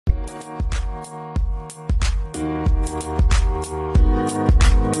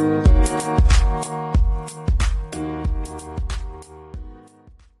Hello,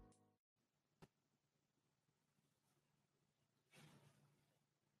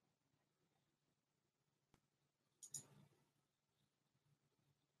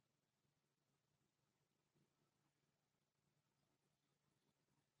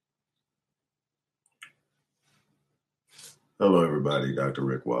 everybody. Dr.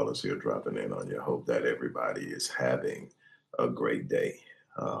 Rick Wallace here, dropping in on you. Hope that everybody is having a great day.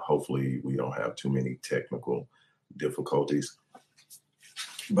 Hopefully, we don't have too many technical difficulties.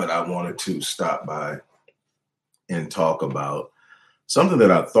 But I wanted to stop by and talk about something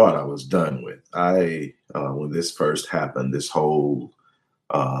that I thought I was done with. When this first happened, this whole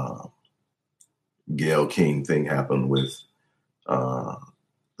Gayle King thing happened with the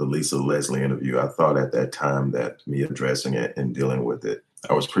Lisa Leslie interview. I thought at that time that me addressing it and dealing with it,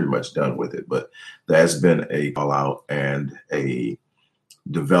 I was pretty much done with it. But there's been a fallout and a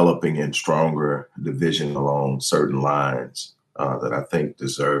developing and stronger division along certain lines that I think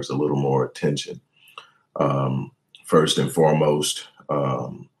deserves a little more attention. First and foremost,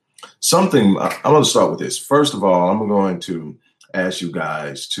 I'm going to start with this. First of all, I'm going to ask you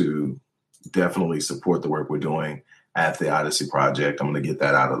guys to definitely support the work we're doing at the Odyssey Project. I'm going to get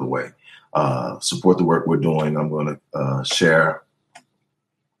that out of the way. Support the work we're doing. I'm going to share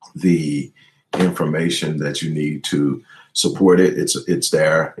the information that you need to support it. It's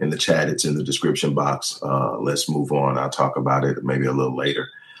there in the chat. It's in the description box. Let's move on. I'll talk about it maybe a little later.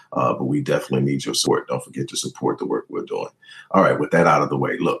 But we definitely need your support. Don't forget to support the work we're doing. All right, with that out of the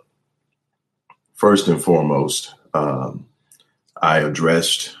way, look, first and foremost, I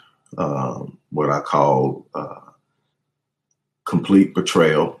addressed what I call complete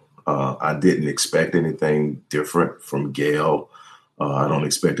betrayal. I didn't expect anything different from Gayle. I don't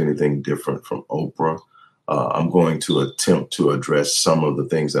expect anything different from Oprah. I'm going to attempt to address some of the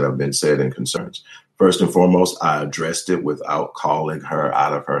things that have been said and concerns. First and foremost, I addressed it without calling her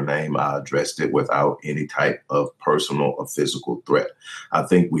out of her name. I addressed it without any type of personal or physical threat. I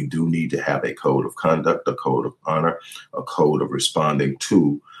think we do need to have a code of conduct, a code of honor, a code of responding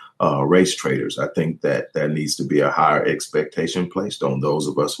to race traitors. I think that there needs to be a higher expectation placed on those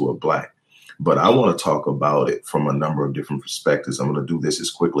of us who are Black. But I want to talk about it from a number of different perspectives. I'm going to do this as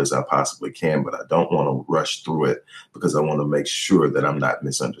quickly as I possibly can, but I don't want to rush through it because I want to make sure that I'm not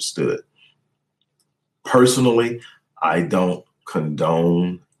misunderstood. Personally, I don't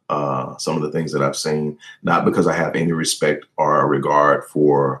condone some of the things that I've seen, not because I have any respect or regard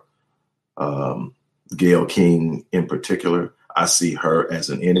for Gayle King in particular. I see her as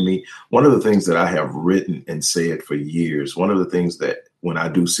an enemy. One of the things that I have written and said for years, one of the things that when I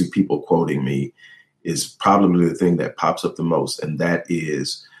do see people quoting me is probably the thing that pops up the most. And that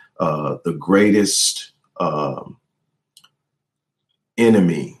is the greatest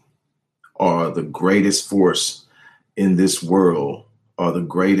enemy or the greatest force in this world or the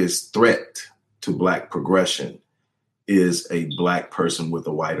greatest threat to Black progression is a Black person with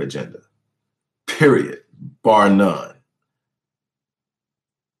a white agenda, period, bar none.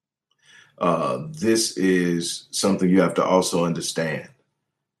 This is something you have to also understand,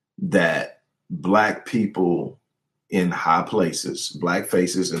 that Black people in high places, Black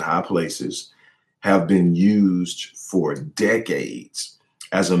faces in high places, have been used for decades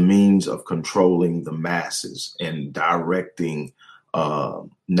as a means of controlling the masses and directing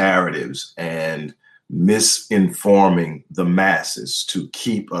narratives and misinforming the masses to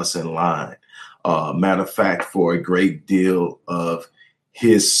keep us in line. Matter of fact, for a great deal of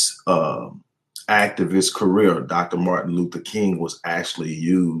his activist career, Dr. Martin Luther King was actually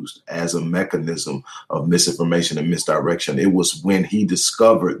used as a mechanism of misinformation and misdirection. It was when he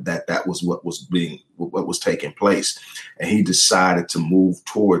discovered that that was what was taking place, and he decided to move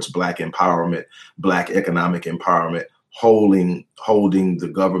towards Black empowerment, Black economic empowerment, holding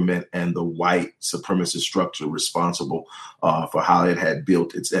the government and the white supremacist structure responsible for how it had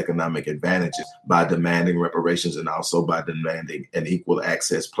built its economic advantages by demanding reparations and also by demanding an equal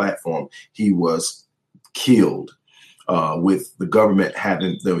access platform. He was killed with the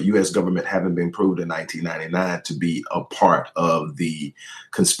U.S. government having been proved in 1999 to be a part of the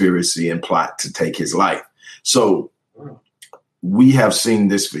conspiracy and plot to take his life. So we have seen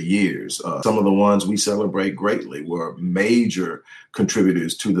this for years. Some of the ones we celebrate greatly were major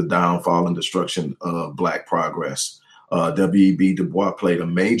contributors to the downfall and destruction of Black progress. W.E.B. Du Bois played a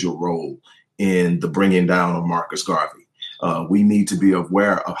major role in the bringing down of Marcus Garvey. We need to be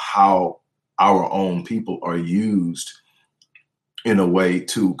aware of how our own people are used in a way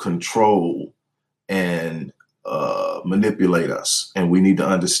to control and manipulate us. And we need to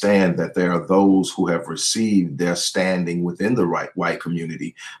understand that there are those who have received their standing within the white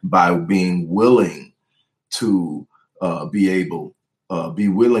community by being willing to be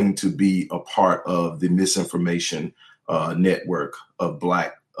willing to be a part of the misinformation network of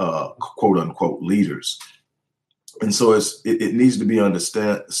Black quote unquote leaders. And so it needs to be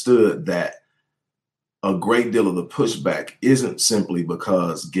understood that a great deal of the pushback isn't simply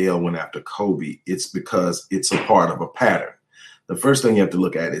because Gail went after Kobe. It's because it's a part of a pattern. The first thing you have to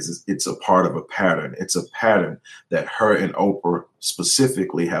look at is it's a part of a pattern. It's a pattern that her and Oprah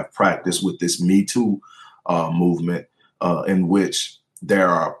specifically have practiced with this Me Too movement, in which there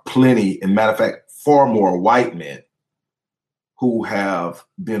are plenty, and matter of fact, far more white men who have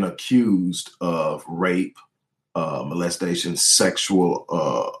been accused of rape, molestation,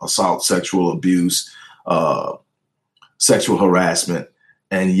 sexual assault, sexual abuse, sexual harassment,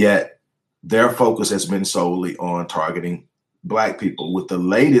 and yet their focus has been solely on targeting Black people, with the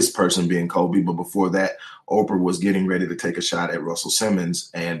latest person being Kobe. But before that, Oprah was getting ready to take a shot at Russell Simmons,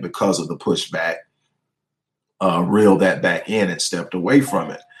 and because of the pushback, reeled that back in and stepped away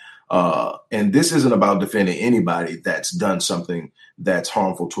from it. And this isn't about defending anybody that's done something that's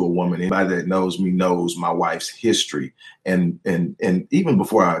harmful to a woman. Anybody that knows me knows my wife's history. And even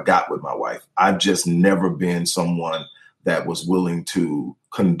before I got with my wife, I've just never been someone that was willing to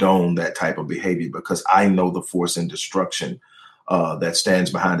condone that type of behavior, because I know the force and destruction that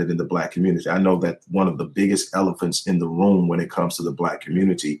stands behind it in the Black community. I know that one of the biggest elephants in the room when it comes to the Black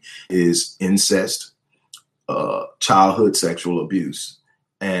community is incest, childhood sexual abuse,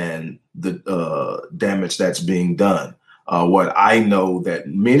 and the damage that's being done. What I know that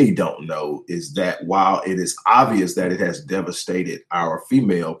many don't know is that while it is obvious that it has devastated our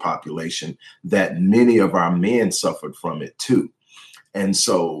female population, that many of our men suffered from it too. And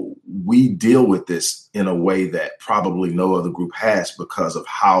so we deal with this in a way that probably no other group has, because of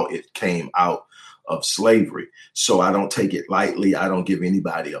how it came out of slavery. So I don't take it lightly. I don't give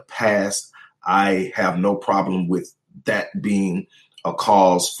anybody a pass. I have no problem with that being a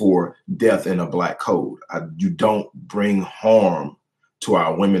cause for death in a Black code. You don't bring harm to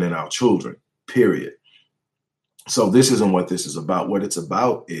our women and our children, period. So this isn't what this is about. What it's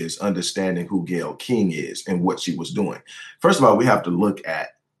about is understanding who Gayle King is and what she was doing. First of all, we have to look at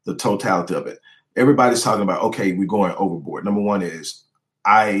the totality of it. Everybody's talking about, okay, we're going overboard. Number one is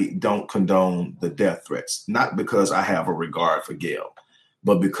I don't condone the death threats, not because I have a regard for Gayle,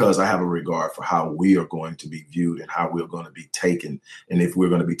 but because I have a regard for how we are going to be viewed and how we're going to be taken. And if we're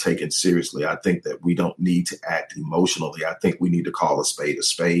going to be taken seriously, I think that we don't need to act emotionally. I think we need to call a spade a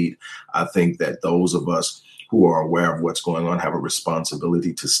spade. I think that those of us who are aware of what's going on have a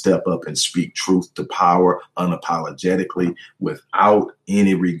responsibility to step up and speak truth to power unapologetically, without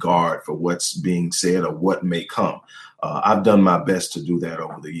any regard for what's being said or what may come. I've done my best to do that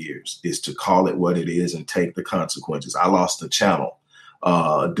over the years, is to call it what it is and take the consequences. I lost the channel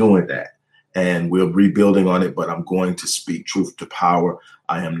doing that, and we're rebuilding on it, but I'm going to speak truth to power.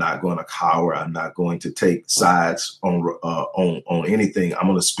 I am not going to cower. I'm not going to take sides on anything. I'm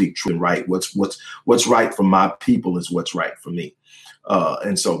going to speak true and right. What's right for my people is what's right for me.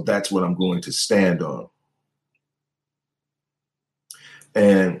 And so that's what I'm going to stand on.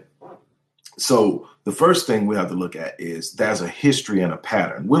 And so the first thing we have to look at is there's a history and a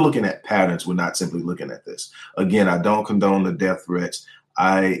pattern. We're looking at patterns. We're not simply looking at this. Again, I don't condone the death threats.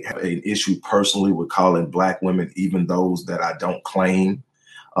 I have an issue personally with calling Black women, even those that I don't claim,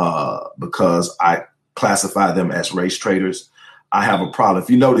 because I classify them as race traitors. I have a problem. If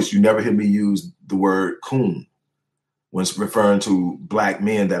you notice, you never hear me use the word coon when referring to Black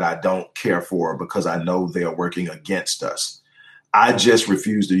men that I don't care for, because I know they are working against us. I just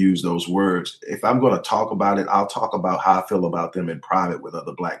refuse to use those words. If I'm going to talk about it, I'll talk about how I feel about them in private with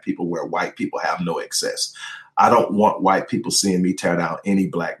other Black people, where white people have no access. I don't want white people seeing me tear down any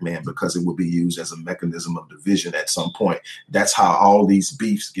Black man, because it will be used as a mechanism of division at some point. That's how all these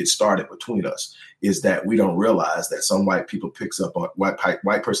beefs get started between us, is that we don't realize that some white person picks up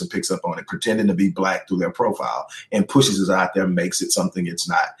on it, pretending to be Black through their profile, and pushes it out there, makes it something it's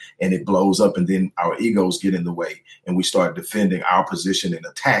not, and it blows up, and then our egos get in the way and we start defending our position and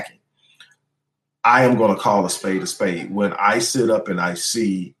attacking. I am going to call a spade a spade. When I sit up and I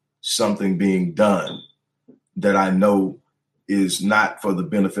see something being done that I know is not for the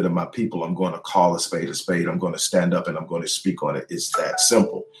benefit of my people, I'm going to call a spade a spade. I'm going to stand up and I'm going to speak on it. It's that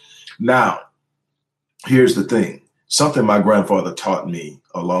simple. Now, here's the thing. Something my grandfather taught me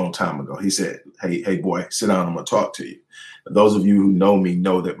a long time ago. He said, hey, boy, sit down. I'm going to talk to you. Those of you who know me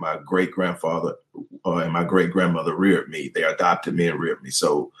know that my great grandfather and my great grandmother reared me. They adopted me and reared me.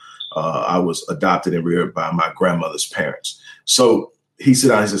 So I was adopted and reared by my grandmother's parents. So he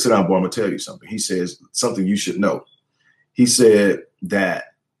said, sit down, boy, I'm going to tell you something. He says, something you should know. He said that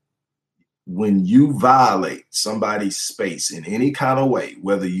when you violate somebody's space in any kind of way,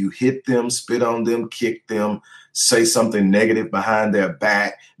 whether you hit them, spit on them, kick them, say something negative behind their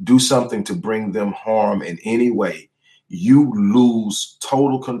back, do something to bring them harm in any way, you lose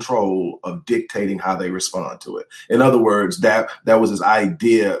total control of dictating how they respond to it. In other words, that was this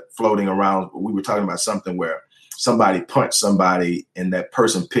idea floating around. We were talking about something where somebody punched somebody and that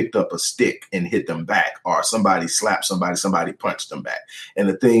person picked up a stick and hit them back, or somebody slapped somebody punched them back. And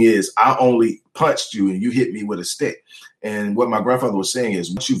the thing is, I only punched you and you hit me with a stick. And what my grandfather was saying is,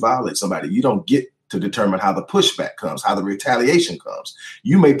 once you violate somebody, you don't get to determine how the pushback comes, how the retaliation comes.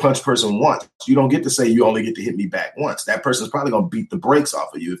 You may punch a person once. You don't get to say you only get to hit me back once. That person's probably going to beat the brakes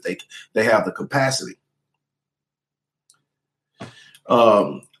off of you if they have the capacity.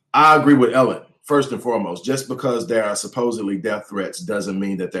 I agree with Ellen. First and foremost, just because there are supposedly death threats doesn't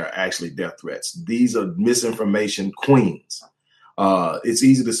mean that they're actually death threats. These are misinformation queens. It's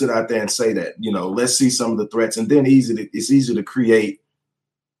easy to sit out there and say that, let's see some of the threats, and then it's easy to create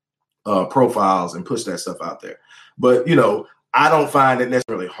profiles and push that stuff out there. But, I don't find it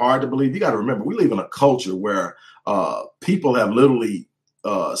necessarily hard to believe. You got to remember, we live in a culture where people have literally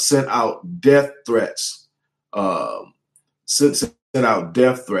sent out death threats, sent out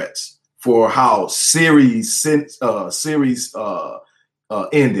death threats for how series ended, how a series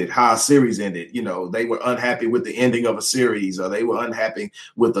ended. They were unhappy with the ending of a series, or they were unhappy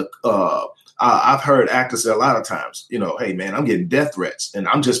with I've heard actors say a lot of times, hey man, I'm getting death threats and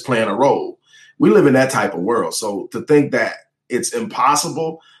I'm just playing a role. We live in that type of world. So to think that it's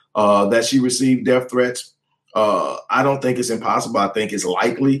impossible that she received death threats, I don't think it's impossible. I think it's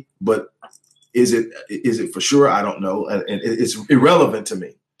likely, but is it for sure? I don't know. And it's irrelevant to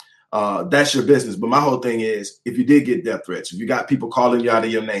me. That's your business. But my whole thing is, if you did get death threats, if you got people calling you out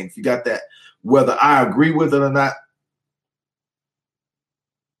of your name, if you got that, whether I agree with it or not,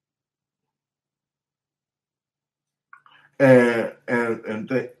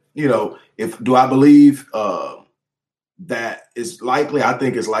 if do I believe that it's likely? I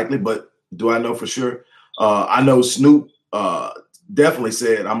think it's likely, but do I know for sure? I know Snoop definitely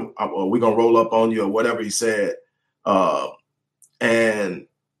said, we're gonna roll up on you, or whatever he said, and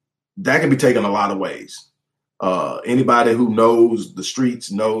that can be taken a lot of ways. Anybody who knows the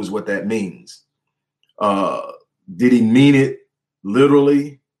streets knows what that means. Did he mean it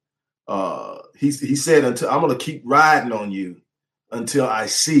literally? He said, until I'm going to keep riding on you until I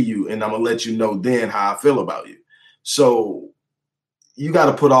see you, and I'm going to let you know then how I feel about you. So you got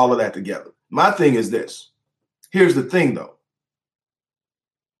to put all of that together. My thing is this. Here's the thing, though.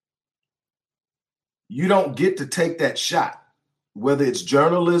 You don't get to take that shot, whether it's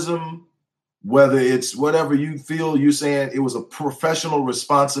journalism, whether it's whatever you feel. You're saying it was a professional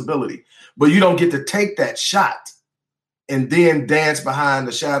responsibility, but you don't get to take that shot and then dance behind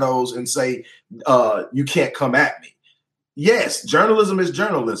the shadows and say, you can't come at me. Yes, journalism is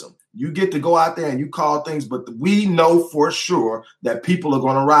journalism. You get to go out there and you call things, but we know for sure that people are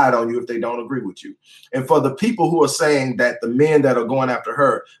going to ride on you if they don't agree with you. And for the people who are saying that the men that are going after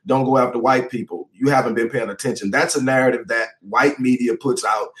her don't go after white people, you haven't been paying attention. That's a narrative that white media puts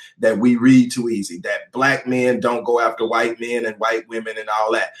out that we read too easy, that black men don't go after white men and white women and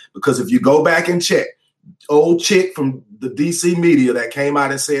all that. Because if you go back and check, old chick from the DC media that came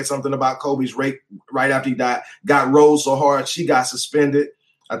out and said something about Kobe's rape right after he died, got rolled so hard she got suspended.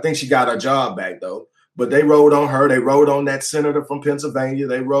 I think she got her job back though, but they rode on her. They rode on that senator from Pennsylvania.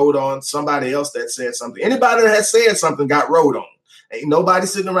 They rode on somebody else that said something. Anybody that has said something got rode on. Ain't nobody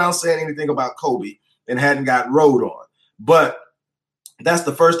sitting around saying anything about Kobe and hadn't got rode on. But that's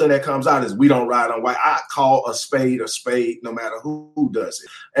the first thing that comes out is we don't ride on white. I call a spade, no matter who does it.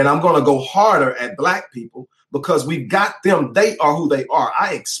 And I'm going to go harder at black people because we've got them. They are who they are.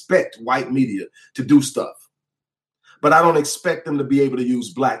 I expect white media to do stuff, but I don't expect them to be able to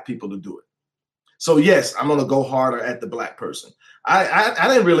use black people to do it. So yes, I'm going to go harder at the black person. I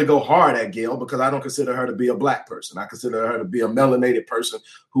didn't really go hard at Gail because I don't consider her to be a black person. I consider her to be a melanated person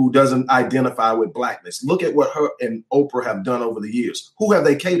who doesn't identify with blackness. Look at what her and Oprah have done over the years. Who have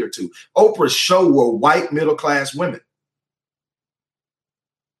they catered to? Oprah's show were white middle-class women.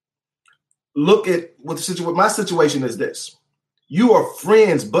 Look at what the situation. My situation is this. You are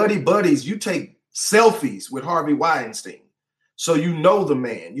friends, buddies. You take selfies with Harvey Weinstein. So you know the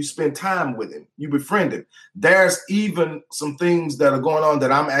man, you spend time with him, you befriend him. There's even some things that are going on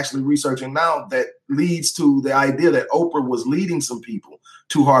that I'm actually researching now that leads to the idea that Oprah was leading some people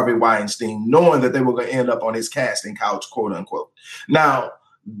to Harvey Weinstein, knowing that they were going to end up on his casting couch, quote unquote. Now,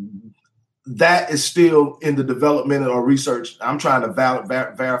 That is still in the development or research. I'm trying to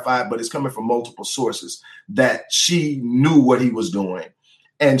verify it, but it's coming from multiple sources that she knew what he was doing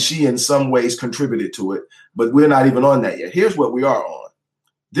and she in some ways contributed to it, but we're not even on that yet. Here's what we are on.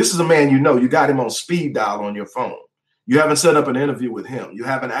 This is a man you got him on speed dial on your phone. You haven't set up an interview with him. You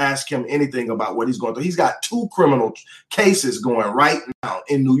haven't asked him anything about what he's going through. He's got 2 criminal cases going right now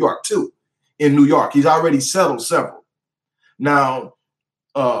in New York, too. In New York, he's already settled several. Now,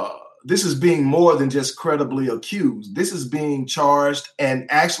 this is being more than just credibly accused. This is being charged and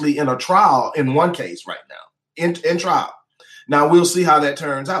actually in a trial in one case right now, in trial. Now, we'll see how that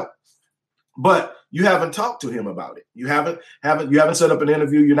turns out. But you haven't talked to him about it. You haven't set up an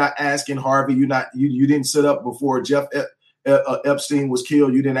interview. You're not asking Harvey. You didn't sit up before Jeff Epstein was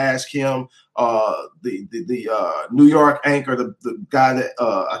killed. You didn't ask him. The New York anchor, the guy that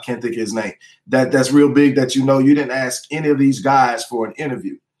I can't think of his name. That's real big. You didn't ask any of these guys for an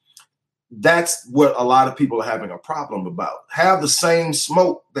interview. That's what a lot of people are having a problem about. Have the same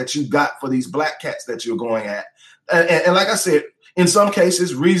smoke that you got for these black cats that you're going at, and like I said. In some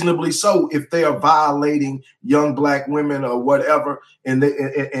cases, reasonably so, if they are violating young black women or whatever, and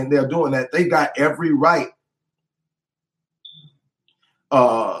they're doing that, they got every right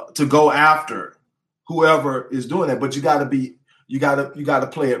to go after whoever is doing that. But you got to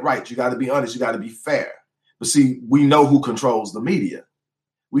play it right. You got to be honest. You got to be fair. But see, we know who controls the media.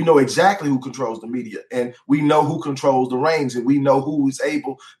 We know exactly who controls the media, and we know who controls the reins, and we know who is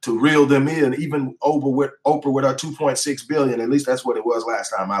able to reel them in, even Oprah with her $2.6 billion. At least that's what it was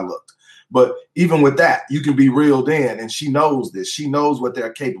last time I looked. But even with that, you can be reeled in, and she knows this. She knows what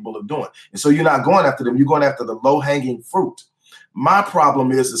they're capable of doing. And so you're not going after them. You're going after the low-hanging fruit. My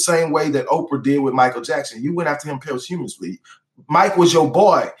problem is the same way that Oprah did with Michael Jackson. You went after him posthumously. Mike was your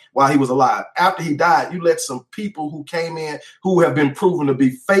boy while he was alive. After he died, you let some people who came in who have been proven to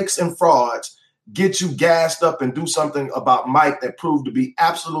be fakes and frauds get you gassed up and do something about Mike that proved to be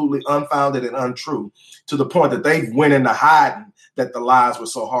absolutely unfounded and untrue, to the point that they went into hiding that the lies were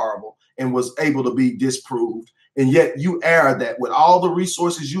so horrible and was able to be disproved. And yet you aired that with all the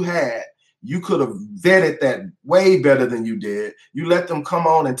resources you had. You could have vetted that way better than you did. You let them come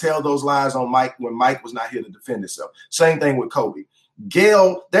on and tell those lies on Mike when Mike was not here to defend himself. Same thing with Kobe.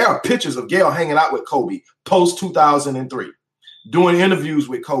 Gail, there are pictures of Gail hanging out with Kobe post 2003, doing interviews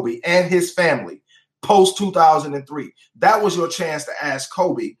with Kobe and his family post 2003. That was your chance to ask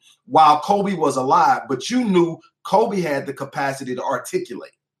Kobe while Kobe was alive, but you knew Kobe had the capacity to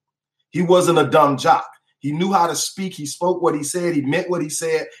articulate. He wasn't a dumb jock. He knew how to speak. He spoke what he said. He meant what he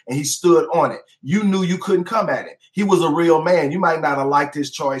said, and he stood on it. You knew you couldn't come at him. He was a real man. You might not have liked his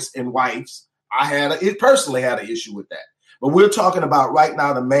choice in wives. I personally had an issue with that. But we're talking about right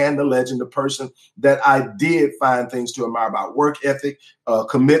now the man, the legend, the person that I did find things to admire about: work ethic,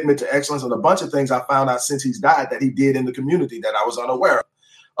 commitment to excellence, and a bunch of things I found out since he's died that he did in the community that I was unaware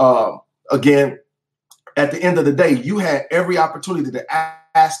of. Again, at the end of the day, you had every opportunity to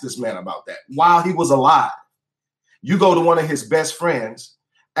ask this man about that while he was alive. You go to one of his best friends,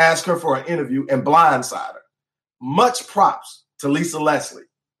 ask her for an interview, and blindside her. Much props to Lisa Leslie.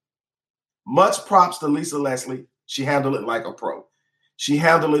 Much props to Lisa Leslie. She handled it like a pro. She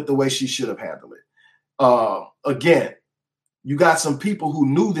handled it the way she should have handled it. Again, you got some people who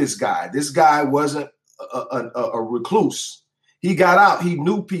knew this guy. This guy wasn't a recluse. He got out. He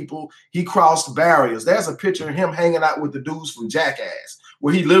knew people. He crossed barriers. There's a picture of him hanging out with the dudes from Jackass,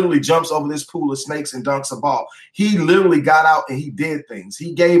 where he literally jumps over this pool of snakes and dunks a ball. He literally got out and he did things.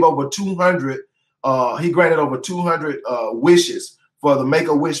 He gave over 200. He granted over 200 wishes for the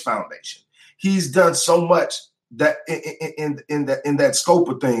Make-A-Wish Foundation. He's done so much that in that scope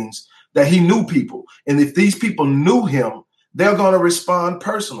of things that he knew people. And if these people knew him, they're going to respond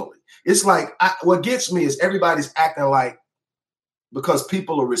personally. It's like what gets me is everybody's acting like, because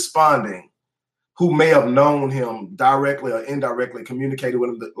people are responding who may have known him directly or indirectly, communicated with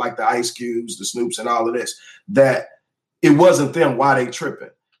him, like the Ice Cubes, the Snoops, and all of this, that it wasn't them. Why they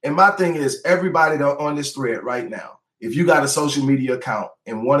tripping? And my thing is, everybody on this thread right now, if you got a social media account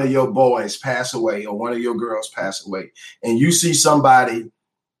and one of your boys pass away or one of your girls pass away, and you see somebody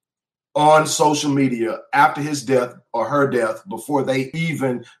on social media after his death or her death, before they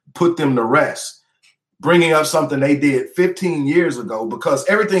even put them to rest, bringing up something they did 15 years ago, because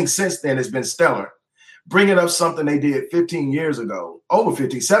everything since then has been stellar, bringing up something they did 15 years ago, over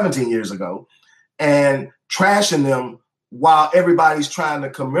 15, 17 years ago, and trashing them while everybody's trying to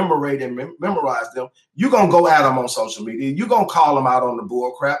commemorate and memorize them, you're going to go at them on social media. You're going to call them out on the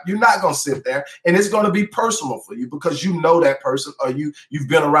bull crap. You're not going to sit there, and it's going to be personal for you because you know that person, or you've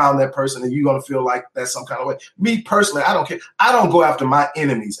been around that person, and you're going to feel like that's some kind of way. Me personally, I don't care. I don't go after my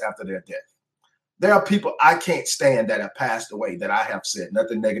enemies after their death. There are people I can't stand that have passed away that I have said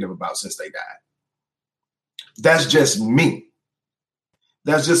nothing negative about since they died. That's just me.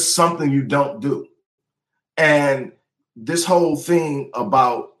 That's just something you don't do. And this whole thing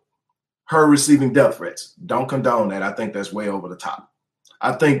about her receiving death threats, don't condone that. I think that's way over the top.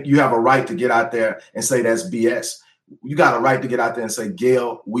 I think you have a right to get out there and say that's BS. You got a right to get out there and say,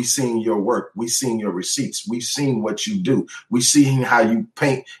 Gail, we seen your work. We seen your receipts. We've seen what you do. We seen how you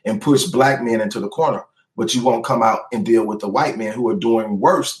paint and push black men into the corner, but you won't come out and deal with the white men who are doing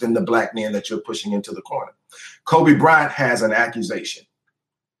worse than the black men that you're pushing into the corner. Kobe Bryant has an accusation.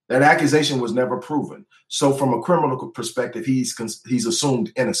 That accusation was never proven. So from a criminal perspective, he's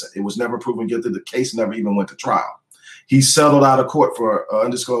assumed innocent. It was never proven guilty. The case never even went to trial. He settled out of court for an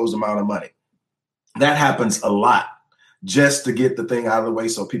undisclosed amount of money. That happens a lot just to get the thing out of the way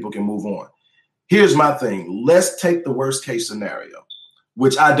so people can move on. Here's my thing. Let's take the worst case scenario,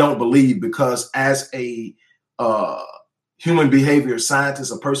 which I don't believe, because as a human behavior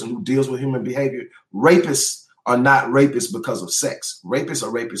scientist, a person who deals with human behavior, rapists are not rapists because of sex. Rapists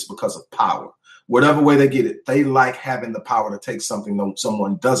are rapists because of power. Whatever way they get it, they like having the power to take something that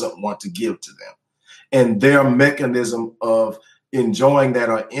someone doesn't want to give to them. And their mechanism of enjoying that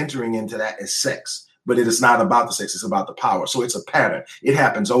or entering into that is sex. But it is not about the sex, it's about the power. So it's a pattern. It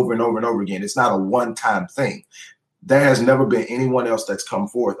happens over and over and over again. It's not a one-time thing. There has never been anyone else that's come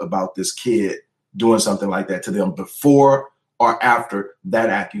forth about this kid doing something like that to them before or after that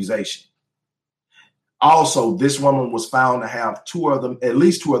accusation. Also, this woman was found to have at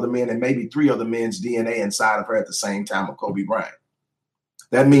least two other men and maybe three other men's DNA inside of her at the same time of Kobe Bryant.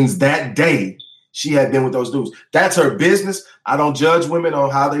 That means that day she had been with those dudes. That's her business. I don't judge women on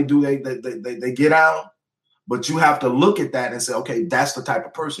how they do they get out, but you have to look at that and say, okay, that's the type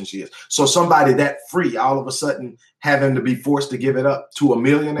of person she is. So somebody that free, all of a sudden having to be forced to give it up to a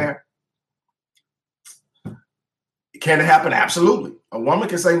millionaire. Can it happen? Absolutely. A woman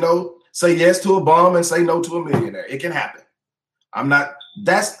can say no, say yes to a bum and say no to a millionaire. It can happen. I'm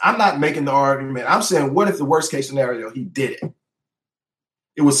not making the argument. I'm saying, what if the worst case scenario, he did it?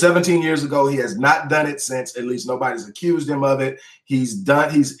 It was 17 years ago. He has not done it since. At least nobody's accused him of it. He's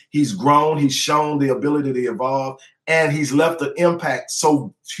grown. He's shown the ability to evolve, and he's left an impact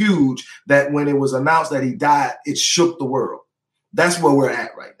so huge that when it was announced that he died, it shook the world. That's where we're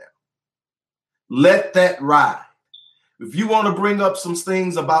at right now. Let that ride. If you want to bring up some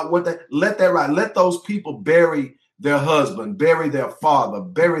things about let that ride. Let those people bury their husband, bury their father,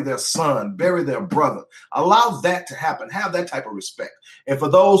 bury their son, bury their brother. Allow that to happen. Have that type of respect. And for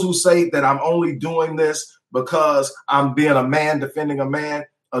those who say that I'm only doing this because I'm being a man defending a man,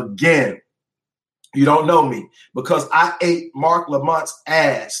 again, you don't know me, because I ate Mark Lamont's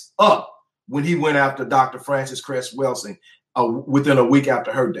ass up when he went after Dr. Frances Cress Welsing within a week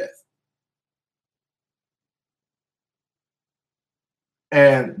after her death.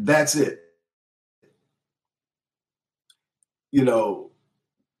 And that's it. You know,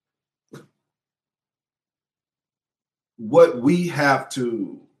 what we have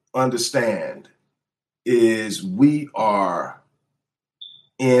to understand is we are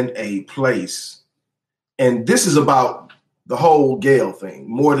in a place, and this is about the whole Gail thing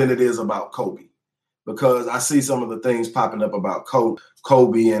more than it is about Kobe, because I see some of the things popping up about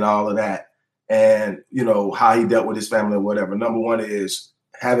Kobe and all of that, and, you know, how he dealt with his family or whatever. Number one is,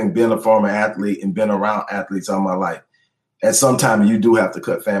 having been a former athlete and been around athletes all my life, at some time you do have to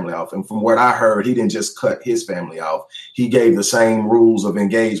cut family off. And from what I heard, he didn't just cut his family off. He gave the same rules of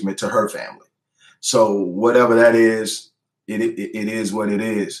engagement to her family. So whatever that is, it is what it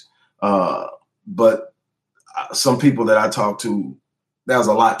is. But some people that I talked to, there's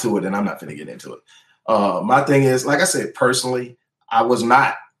a lot to it, and I'm not going to get into it. My thing is, like I said, personally, I was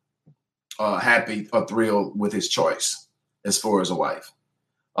not happy or thrilled with his choice as far as a wife.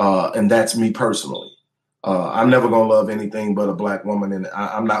 And that's me personally. I'm never going to love anything but a black woman. And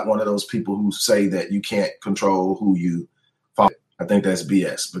I'm not one of those people who say that you can't control who you follow. I think that's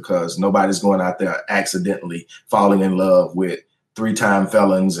BS, because nobody's going out there accidentally falling in love with 3-time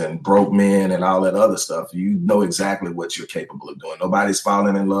felons and broke men and all that other stuff. You know exactly what you're capable of doing. Nobody's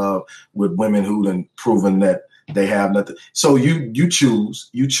falling in love with women who done proven that they have nothing. So you choose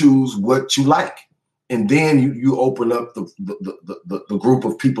what you like. And then you open up the group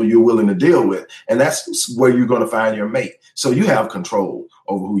of people you're willing to deal with. And that's where you're going to find your mate. So you have control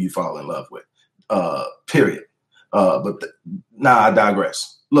over who you fall in love with, period. Now I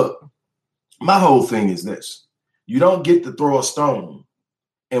digress. Look, my whole thing is this. You don't get to throw a stone,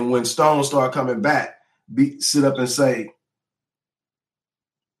 and when stones start coming back, sit up and say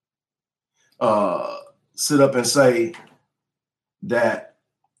that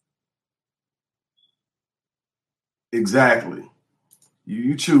exactly.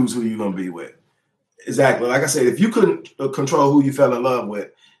 You choose who you're going to be with. Exactly. Like I said, if you couldn't control who you fell in love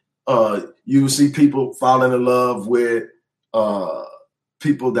with, you see people falling in love with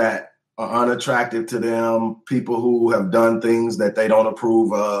people that are unattractive to them, people who have done things that they don't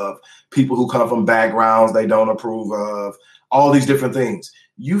approve of, people who come from backgrounds they don't approve of, all these different things.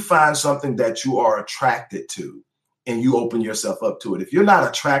 You find something that you are attracted to and you open yourself up to it. If you're not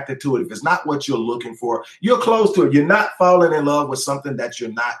attracted to it, if it's not what you're looking for, you're close to it. You're not falling in love with something that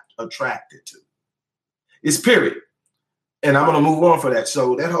you're not attracted to. It's period. And I'm going to move on for that.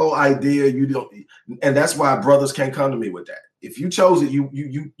 So that whole idea, you don't, and that's why brothers can't come to me with that. If you chose it, you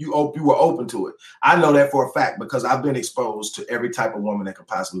were open to it. I know that for a fact because I've been exposed to every type of woman that could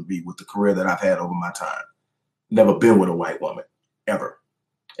possibly be with the career that I've had over my time. Never been with a white woman, ever.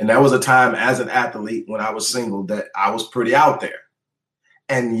 And that was a time as an athlete when I was single that I was pretty out there.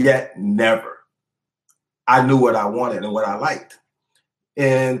 And yet never. I knew what I wanted and what I liked.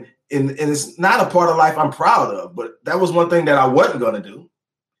 And it's not a part of life I'm proud of, but that was one thing that I wasn't going to do.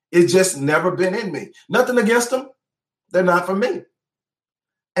 It's just never been in me. Nothing against them. They're not for me.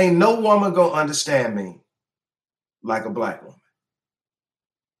 Ain't no woman going to understand me like a black woman.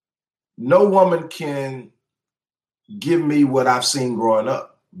 No woman can give me what I've seen growing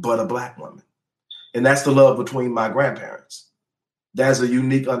up but a black woman. And that's the love between my grandparents. There's a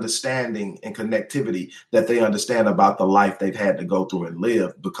unique understanding and connectivity that they understand about the life they've had to go through and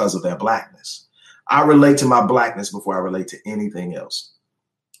live because of their blackness. I relate to my blackness before I relate to anything else,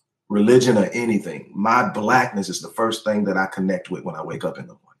 religion or anything. My blackness is the first thing that I connect with when I wake up in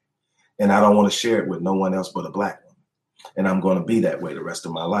the morning. And I don't want to share it with no one else but a black woman. And I'm going to be that way the rest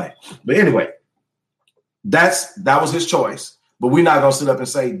of my life. But anyway, that was his choice. But we're not going to sit up and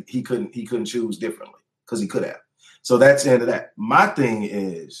say he couldn't choose differently because he could have. So that's the end of that. My thing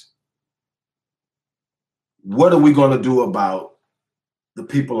is, what are we going to do about the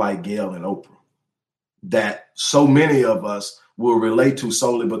people like Gail and Oprah that so many of us will relate to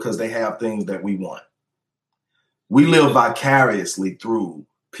solely because they have things that we want? We live vicariously through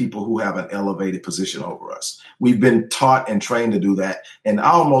people who have an elevated position over us. We've been taught and trained to do that, and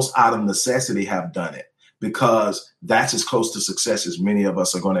almost out of necessity have done it, because that's as close to success as many of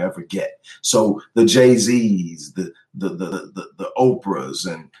us are going to ever get. So the Jay-Z's, the Oprahs,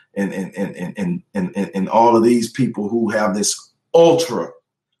 and all of these people who have this ultra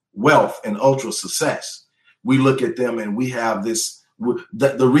wealth and ultra success, we look at them and we have this.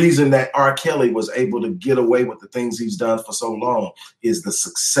 The reason that R. Kelly was able to get away with the things he's done for so long is the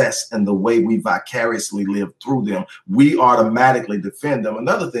success and the way we vicariously live through them. We automatically defend them.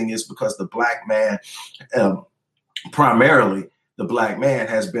 Another thing is because the black man, primarily the black man,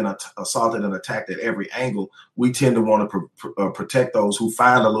 has been assaulted and attacked at every angle. We tend to want to protect those who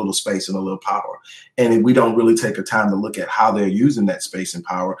find a little space and a little power. And we don't really take the time to look at how they're using that space and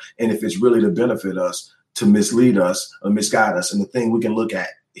power, and if it's really to benefit us, to mislead us or misguide us. And the thing, we can look at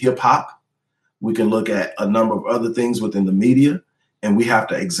hip hop, we can look at a number of other things within the media, and we have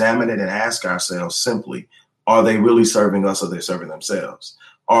to examine it and ask ourselves simply, are they really serving us or they're serving themselves?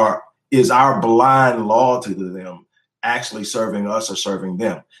 Or is our blind loyalty to them actually serving us or serving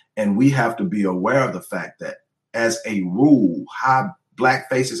them? And we have to be aware of the fact that as a rule, high black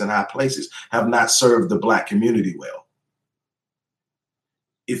faces and high places have not served the black community well.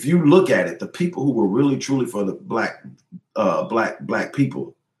 If you look at it, the people who were really truly for the black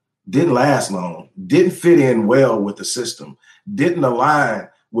people didn't last long, didn't fit in well with the system, didn't align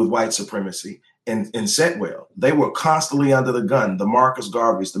with white supremacy and set well. They were constantly under the gun, the Marcus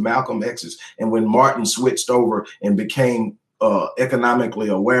Garveys, the Malcolm X's. And when Martin switched over and became economically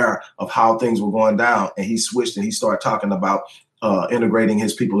aware of how things were going down, and he switched and he started talking about integrating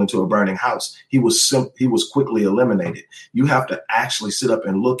his people into a burning house, he was quickly eliminated. You have to actually sit up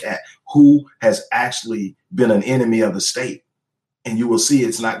and look at who has actually been an enemy of the state, and you will see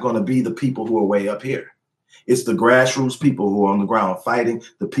it's not going to be the people who are way up here. It's the grassroots people who are on the ground fighting,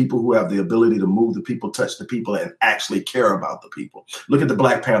 the people who have the ability to move the people, touch the people, and actually care about the people. Look at the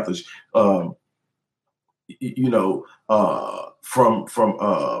Black Panthers. From all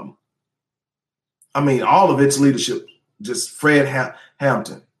of its leadership, just Fred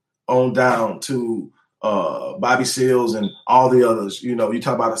Hampton on down to Bobby Seals and all the others. You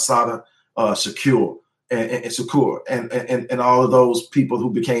talk about Assata Shakur and Shakur and all of those people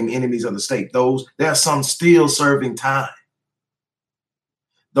who became enemies of the state. There are some still serving time.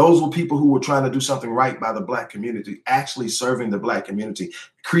 Those were people who were trying to do something right by the Black community, actually serving the Black community,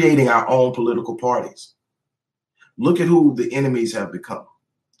 creating our own political parties. Look at who the enemies have become.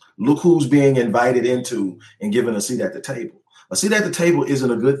 Look who's being invited into and given a seat at the table. A seat at the table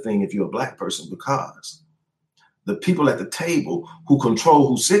isn't a good thing if you're a Black person, because the people at the table who control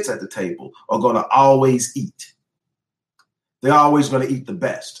who sits at the table are going to always eat. They're always going to eat the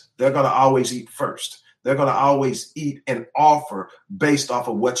best. They're going to always eat first. They're going to always eat and offer based off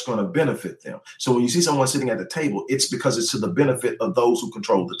of what's going to benefit them. So when you see someone sitting at the table, it's because it's to the benefit of those who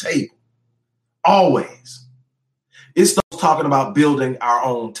control the table. Always. It's those talking about building our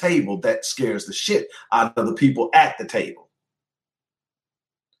own table that scares the shit out of the people at the table.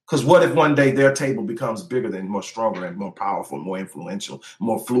 Because what if one day their table becomes bigger than, more stronger and more powerful, more influential,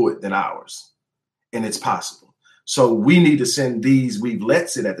 more fluid than ours? And it's possible. So we need to send these we've let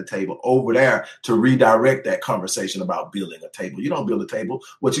sit at the table over there to redirect that conversation about building a table. You don't build a table.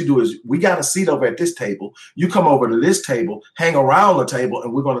 What you do is, we got a seat over at this table. You come over to this table, hang around the table,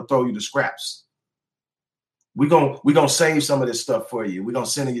 and we're going to throw you the scraps. We're going to save some of this stuff for you. We're going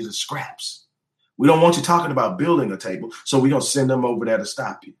to send you the scraps. We don't want you talking about building a table, so we're going to send them over there to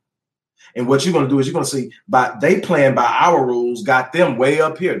stop you. And what you're going to do is you're going to see, they playing by our rules, got them way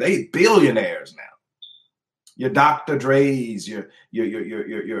up here. They billionaires now. Your Dr. Dre's, your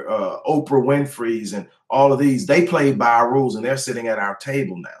Oprah Winfrey's, and all of these, they played by our rules, and they're sitting at our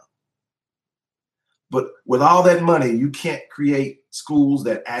table now. But with all that money, you can't create schools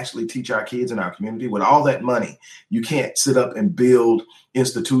that actually teach our kids in our community. With all that money, you can't sit up and build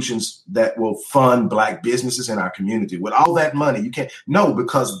institutions that will fund Black businesses in our community. With all that money, you can't. No,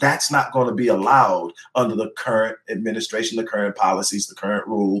 because that's not going to be allowed under the current administration, the current policies, the current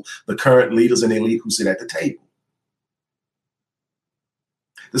rule, the current leaders and elite who sit at the table.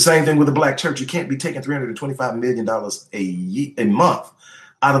 The same thing with the Black church. You can't be taking $325 million a month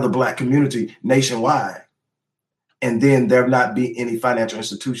out of the Black community nationwide, and then there not be any financial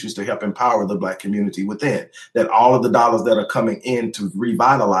institutions to help empower the Black community within. That all of the dollars that are coming in to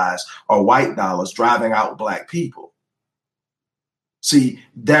revitalize are white dollars driving out Black people. See,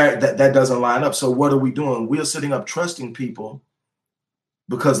 that doesn't line up. So what are we doing? We're sitting up trusting people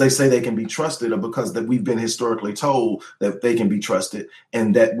because they say they can be trusted, or because that we've been historically told that they can be trusted,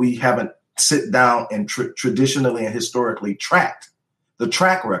 and that we haven't sit down and traditionally and historically tracked the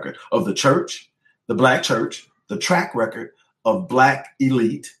track record of the church, the Black church, the track record of Black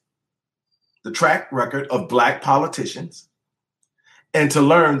elite, the track record of Black politicians, and to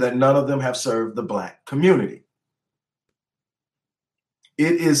learn that none of them have served the Black community.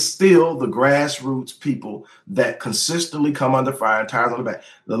 It is still the grassroots people that consistently come under fire and tires on the back.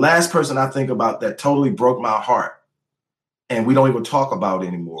 The last person I think about that totally broke my heart, and we don't even talk about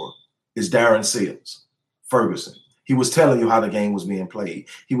anymore, is Darren Seals, Ferguson. He was telling you how the game was being played.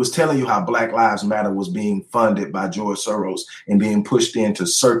 He was telling you how Black Lives Matter was being funded by George Soros and being pushed in to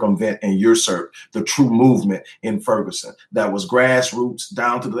circumvent and usurp the true movement in Ferguson. That was grassroots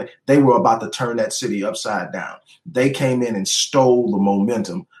down to they were about to turn that city upside down. They came in and stole the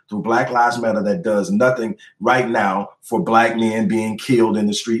momentum through Black Lives Matter that does nothing right now for Black men being killed in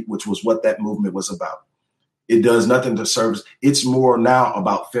the street, which was what that movement was about. It does nothing to service. It's more now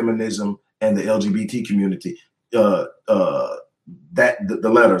about feminism and the LGBT community. The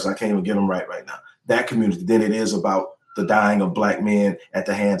letters, I can't even get them right now, that community, than it is about the dying of Black men at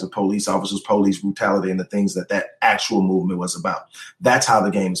the hands of police officers, police brutality, and the things that actual movement was about. That's how the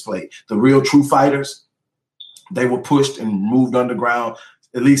game is played. The real true fighters, they were pushed and moved underground.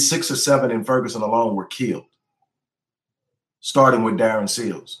 At least 6 or 7 in Ferguson alone were killed, starting with Darren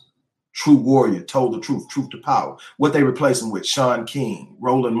Seals. True warrior, told the truth to power. What they replaced him with: Sean King,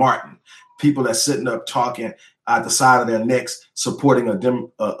 Roland Martin, people that's sitting up talking at the side of their necks, supporting a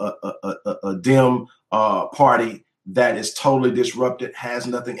dim party that is totally disrupted, has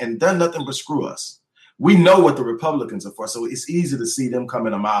nothing, and done nothing but screw us. We know what the Republicans are for, so it's easy to see them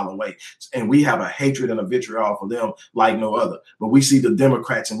coming a mile away. And we have a hatred and a vitriol for them like no other. But we see the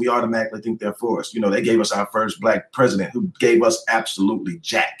Democrats and we automatically think they're for us. You know, they gave us our first Black president who gave us absolutely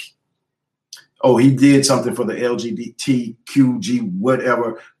jack. Oh, he did something for the LGBTQG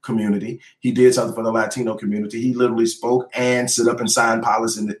whatever community. He did something for the Latino community. He literally spoke and stood up and signed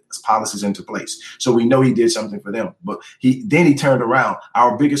policies into place. So we know he did something for them. But he turned around.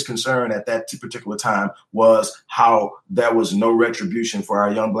 Our biggest concern at that particular time was how there was no retribution for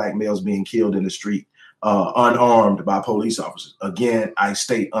our young Black males being killed in the street unarmed by police officers. Again, I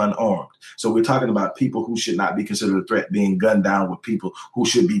state unarmed. So we're talking about people who should not be considered a threat being gunned down with people who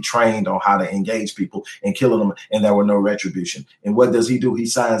should be trained on how to engage people and killing them, and there were no retribution. And what does he do? He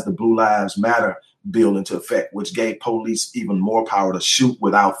signs the Blue Lives Matter bill into effect, which gave police even more power to shoot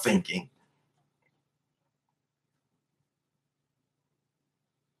without thinking.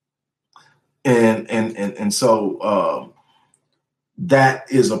 And so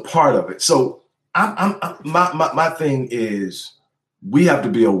that is a part of it. So my thing is, we have to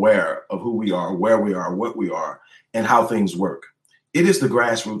be aware of who we are, where we are, what we are, and how things work. It is the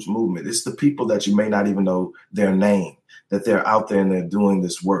grassroots movement. It's the people that you may not even know their name, that they're out there and they're doing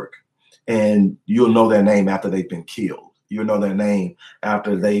this work. And you'll know their name after they've been killed. You'll know their name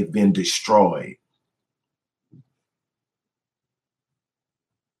after they've been destroyed.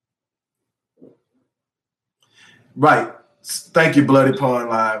 Right. Thank you, Bloody Pond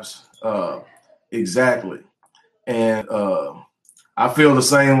Lives. Exactly. And I feel the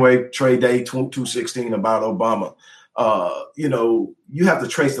same way, Trey Day 216 about Obama. You have to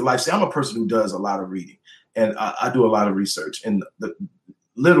trace the life. See, I'm a person who does a lot of reading, and I do a lot of research. And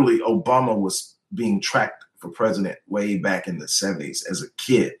literally, Obama was being tracked for president way back in the 70s as a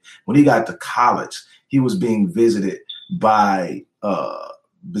kid. When he got to college, he was being visited by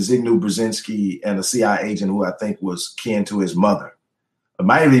Zbigniew Brzezinski and a CIA agent who I think was kin to his mother. It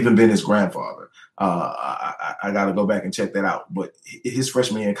might have even been his grandfather. I got to go back and check that out. But his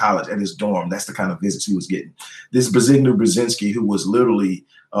freshman year in college at his dorm, that's the kind of visits he was getting. This Zbigniew Brzezinski, who was literally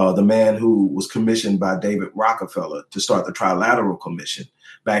the man who was commissioned by David Rockefeller to start the Trilateral Commission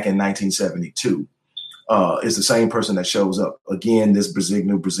back in 1972, is the same person that shows up. Again, this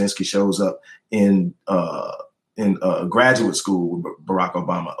Zbigniew Brzezinski shows up in graduate school with Barack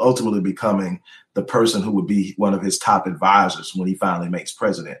Obama, ultimately becoming the person who would be one of his top advisors when he finally makes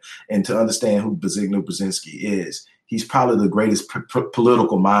president. And to understand who Zbigniew Brzezinski is, he's probably the greatest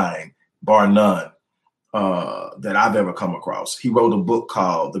political mind, bar none, that I've ever come across. He wrote a book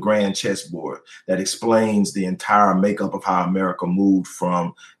called The Grand Chessboard that explains the entire makeup of how America moved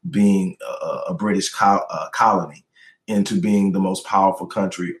from being a British colony into being the most powerful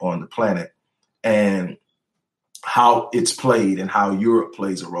country on the planet, and how it's played and how Europe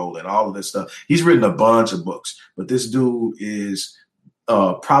plays a role in all of this stuff. He's written a bunch of books, but this dude is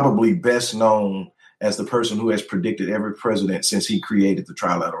probably best known as the person who has predicted every president since he created the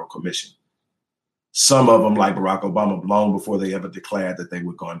Trilateral Commission. Some of them, like Barack Obama, long before they ever declared that they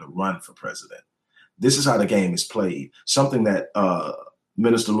were going to run for president. This is how the game is played. Something that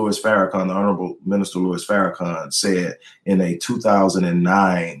Minister Louis Farrakhan, the Honorable Minister Louis Farrakhan, said in a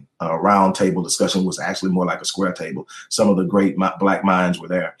 2009 roundtable discussion, was actually more like a square table. Some of the great black minds were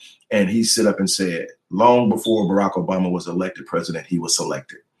there. And he stood up and said, long before Barack Obama was elected president, he was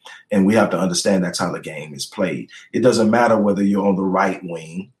selected. And we have to understand that's how the game is played. It doesn't matter whether you're on the right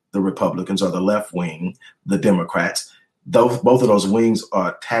wing, the Republicans, or the left wing, the Democrats. Both of those wings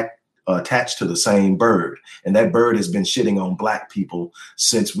are attached to the same bird. And that bird has been shitting on black people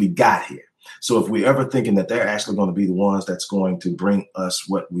since we got here. So if we're ever thinking that they're actually going to be the ones that's going to bring us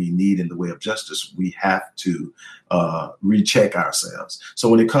what we need in the way of justice, we have to recheck ourselves. So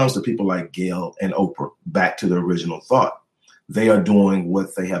when it comes to people like Gail and Oprah, back to the original thought, they are doing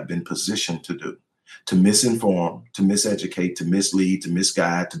what they have been positioned to do: to misinform, to miseducate, to mislead, to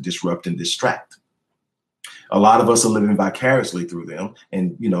misguide, to disrupt and distract. A lot of us are living vicariously through them,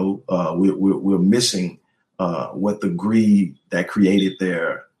 and we're missing what the greed that created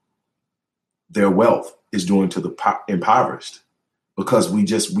their wealth is doing to the impoverished, because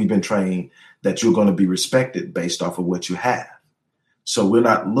we've been trained that you're going to be respected based off of what you have. So we're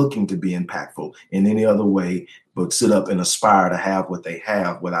not looking to be impactful in any other way but sit up and aspire to have what they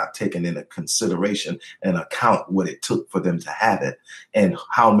have without taking into consideration and account what it took for them to have it, and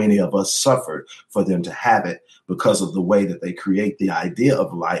how many of us suffered for them to have it because of the way that they create the idea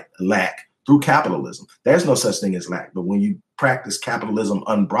of lack through capitalism. There's no such thing as lack, but when you practice capitalism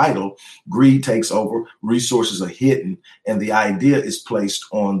unbridled, greed takes over, resources are hidden, and the idea is placed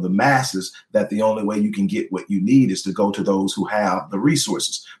on the masses that the only way you can get what you need is to go to those who have the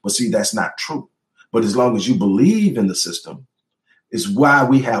resources. But see, that's not true. But as long as you believe in the system, is why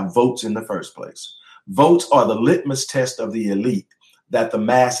we have votes in the first place. Votes are the litmus test of the elite that the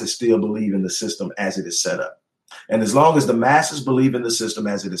masses still believe in the system as it is set up. And as long as the masses believe in the system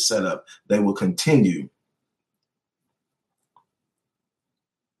as it is set up, they will continue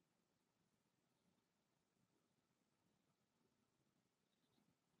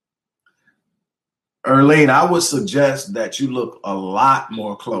Erlene, I would suggest that you look a lot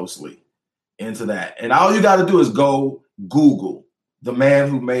more closely into that. And all you got to do is go Google the man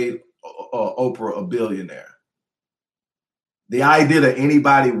who made Oprah a billionaire. The idea that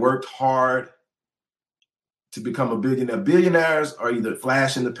anybody worked hard to become a billionaire. Billionaires are either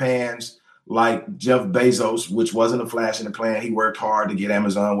flash in the pans, like Jeff Bezos, which wasn't a flash in the pan. He worked hard to get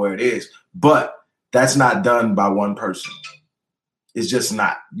Amazon where it is. But that's not done by one person. It's just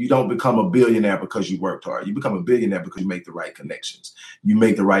not. You don't become a billionaire because you worked hard. You become a billionaire because you make the right connections. You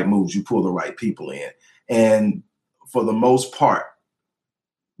make the right moves. You pull the right people in. And for the most part,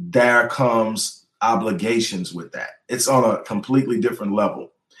 there comes obligations with that. It's on a completely different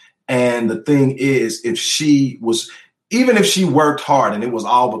level. And the thing is, even if she worked hard and it was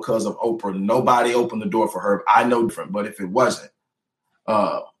all because of Oprah, nobody opened the door for her. I know different, but if it wasn't,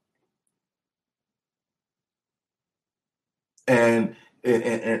 and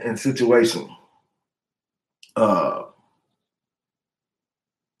situation, hold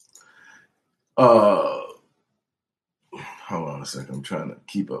on a second. I'm trying to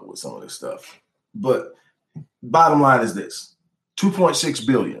keep up with some of this stuff, but bottom line is this: 2.6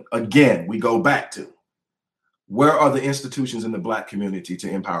 billion. Again, we go back to where are the institutions in the Black community to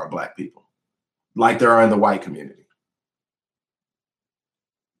empower Black people, like there are in the white community.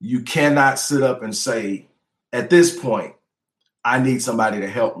 You cannot sit up and say, at this point, I need somebody to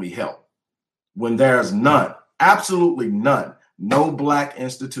help me help, when there's none, absolutely none. No Black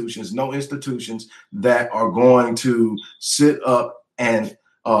institutions, no institutions that are going to sit up and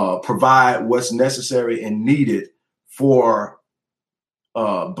provide what's necessary and needed for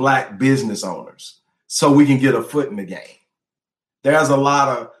Black business owners so we can get a foot in the game. There's a lot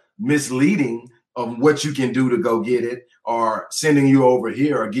of misleading of what you can do to go get it, or sending you over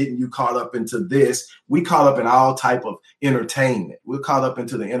here, or getting you caught up into this. We caught up in all type of entertainment. We're caught up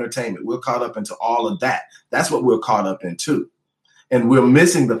into the entertainment. We're caught up into all of that. That's what we're caught up into. And we're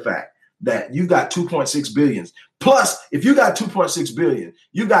missing the fact that you got 2.6 billion. Plus, if you got 2.6 billion,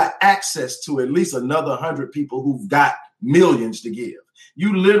 you got access to at least another 100 people who've got millions to give.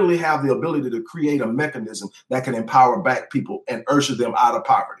 You literally have the ability to create a mechanism that can empower Black people and usher them out of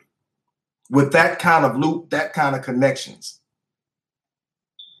poverty. With that kind of loop, that kind of connections.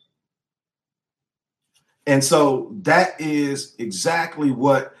 And so that is exactly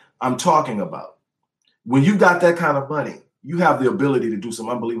what I'm talking about. When you got that kind of money, you have the ability to do some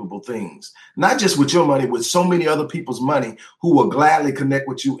unbelievable things, not just with your money, with so many other people's money who will gladly connect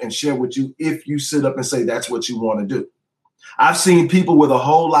with you and share with you if you sit up and say that's what you want to do. I've seen people with a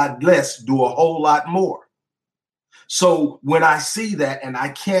whole lot less do a whole lot more. So when I see that, and I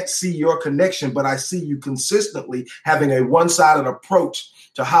can't see your connection, but I see you consistently having a one-sided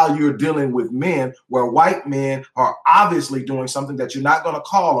approach to how you're dealing with men, where white men are obviously doing something that you're not going to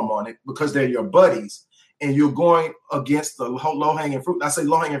call them on it because they're your buddies, and you're going against the low-hanging fruit. I say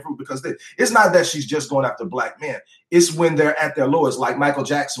low-hanging fruit because it's not that she's just going after Black men. It's when they're at their lowest, like Michael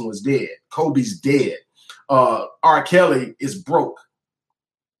Jackson was dead. Kobe's dead. R. Kelly is broke.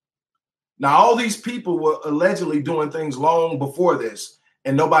 Now, all these people were allegedly doing things long before this,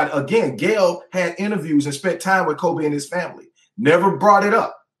 and nobody, again, Gail had interviews and spent time with Kobe and his family. Never brought it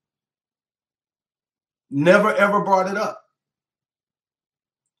up. Never, ever brought it up.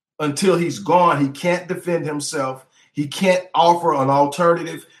 Until he's gone, he can't defend himself. He can't offer an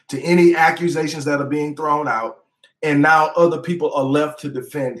alternative to any accusations that are being thrown out. And now other people are left to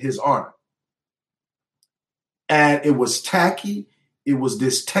defend his honor. And it was tacky. It was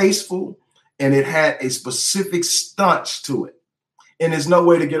distasteful. And it had a specific stanch to it. And there's no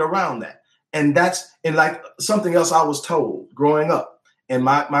way to get around that. And like something else I was told growing up. And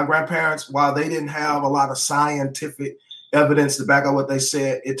my grandparents, while they didn't have a lot of scientific evidence to back up what they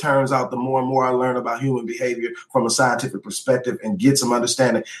said, it turns out the more and more I learn about human behavior from a scientific perspective and get some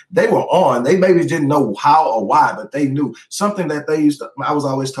understanding, they were on. They maybe didn't know how or why, but they knew something that they used to. I was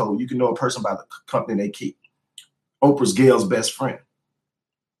always told, you can know a person by the company they keep. Oprah's Gail's best friend.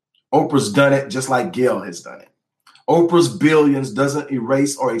 Oprah's done it just like Gail has done it. Oprah's billions doesn't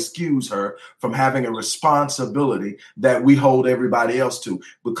erase or excuse her from having a responsibility that we hold everybody else to.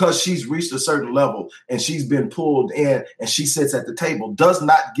 Because she's reached a certain level and she's been pulled in and she sits at the table does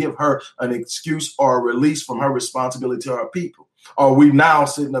not give her an excuse or a release from her responsibility to her people. Or we now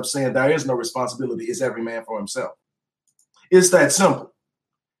sitting up saying there is no responsibility, it's every man for himself. It's that simple.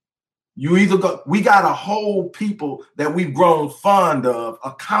 We got to hold people that we've grown fond of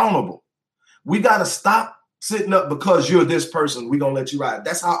accountable. We got to stop sitting up because you're this person, we're going to let you ride.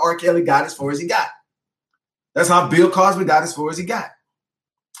 That's how R. Kelly got as far as he got. That's how Bill Cosby got as far as he got.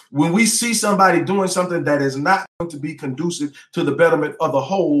 When we see somebody doing something that is not going to be conducive to the betterment of the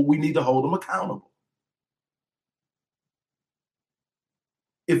whole, we need to hold them accountable.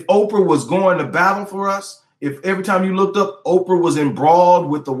 If Oprah was going to battle for us If every time you looked up, Oprah was embroiled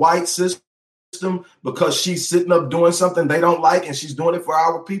with the white system because she's sitting up doing something they don't like and she's doing it for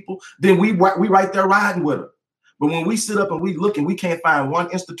our people, then we right there riding with her. But when we sit up and we look and we can't find one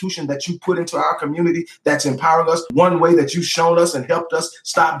institution that you put into our community that's empowering us, one way that you've shown us and helped us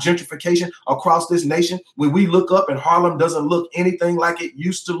stop gentrification across this nation, when we look up and Harlem doesn't look anything like it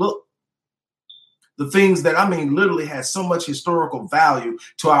used to look, the things that, I mean, literally has so much historical value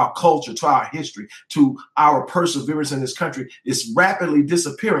to our culture, to our history, to our perseverance in this country, is rapidly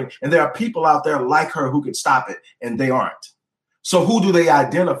disappearing. And there are people out there like her who could stop it, and they aren't. So who do they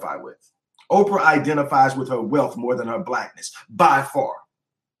identify with? Oprah identifies with her wealth more than her blackness, by far.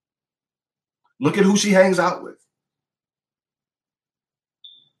 Look at who she hangs out with.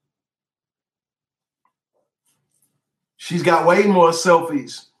 She's got way more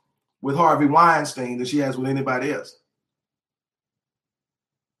selfies with Harvey Weinstein than she has with anybody else.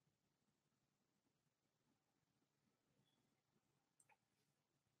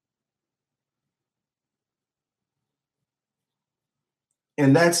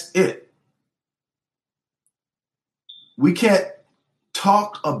 And that's it. We can't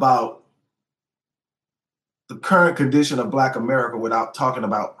talk about the current condition of Black America without talking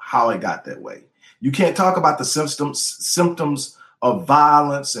about how it got that way. You can't talk about the symptoms of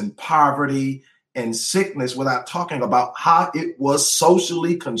violence and poverty and sickness without talking about how it was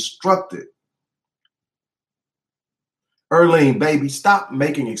socially constructed. Erlene, baby, stop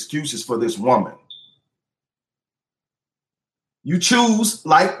making excuses for this woman. You choose,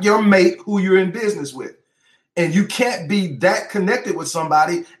 like your mate, who you're in business with. And you can't be that connected with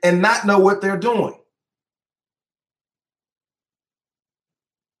somebody and not know what they're doing.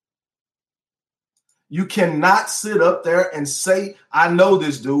 You cannot sit up there and say, I know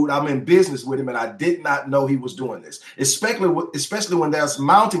this dude, I'm in business with him, and I did not know he was doing this. Especially when there's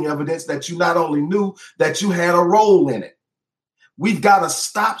mounting evidence that you not only knew, that you had a role in it. We've got to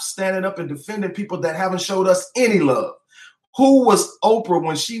stop standing up and defending people that haven't showed us any love. Who was Oprah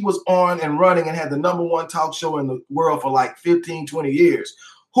when she was on and running and had the #1 talk show in the world for like 15, 20 years?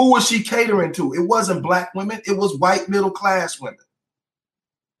 Who was she catering to? It wasn't Black women. It was white middle class women.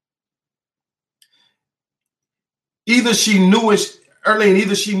 Either she knew,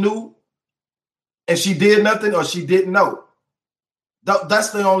 either she knew and she did nothing, or she didn't know. That's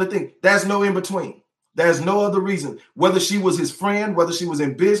the only thing. There's no in between. There's no other reason. Whether she was his friend, whether she was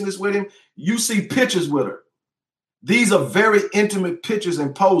in business with him, you see pictures with her. These are very intimate pictures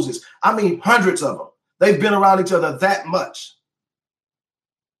and poses. I mean, hundreds of them. They've been around each other that much.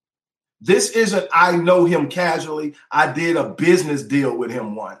 This isn't, I know him casually. I did a business deal with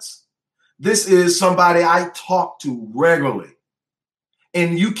him once. This is somebody I talk to regularly.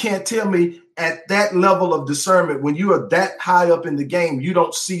 And you can't tell me at that level of discernment, when you are that high up in the game, you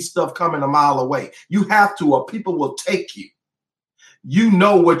don't see stuff coming a mile away. You have to, or people will take you. You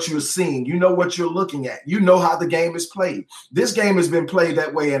know what you're seeing. You know what you're looking at. You know how the game is played. This game has been played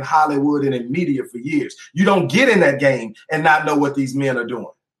that way in Hollywood and in media for years. You don't get in that game and not know what these men are doing.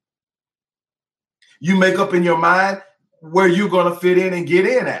 You make up in your mind where you're going to fit in and get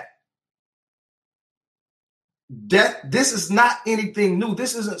in at. This is not anything new.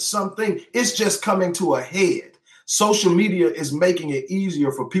 This isn't something. It's just coming to a head. Social media is making it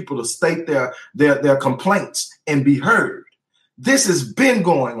easier for people to state their complaints and be heard. This has been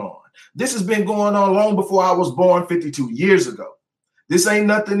going on. This has been going on long before I was born 52 years ago. This ain't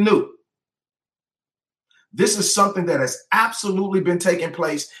nothing new. This is something that has absolutely been taking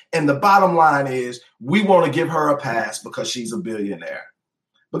place. And the bottom line is we want to give her a pass because she's a billionaire.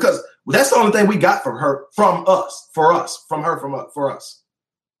 Because that's the only thing we got from her, for us.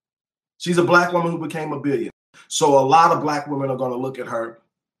 She's a Black woman who became a billionaire. So a lot of Black women are going to look at her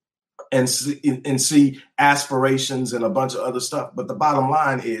and see aspirations and a bunch of other stuff. But the bottom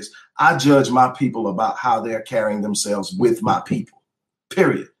line is I judge my people about how they're carrying themselves with my people,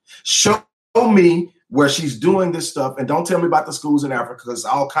 period. Show me where she's doing this stuff, and don't tell me about the schools in Africa, because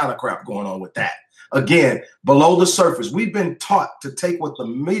all kind of crap going on with that. Again, below the surface, we've been taught to take what the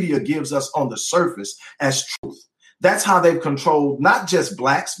media gives us on the surface as truth. That's how they've controlled not just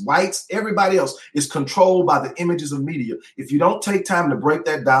Blacks, whites, everybody else is controlled by the images of media. If you don't take time to break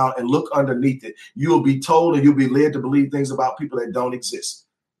that down and look underneath it, you'll be told and you'll be led to believe things about people that don't exist.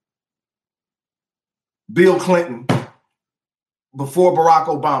 Bill Clinton, before Barack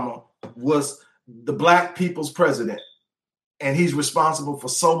Obama, was the Black people's president, and he's responsible for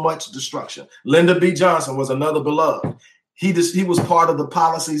so much destruction. Lyndon B. Johnson was another beloved. He was part of the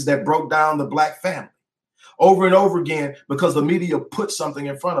policies that broke down the Black family. Over and over again, because the media puts something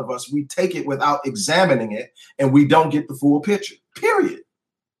in front of us, we take it without examining it, and we don't get the full picture, period.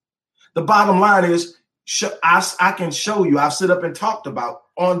 The bottom line is I can show you. I've sit up and talked about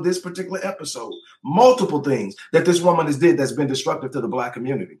on this particular episode multiple things that this woman has did that's been destructive to the Black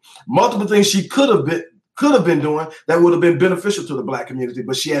community. Multiple things she could have been doing that would have been beneficial to the Black community,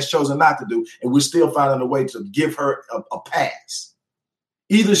 but she has chosen not to do, and we're still finding a way to give her a pass.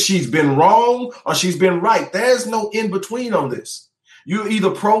 Either she's been wrong or she's been right. There's no in between on this. You're either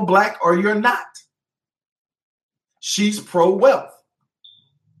pro-Black or you're not. She's pro-wealth.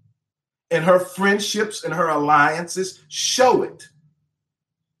 And her friendships and her alliances show it.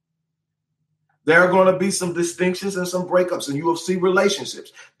 There are going to be some distinctions and some breakups, and you will see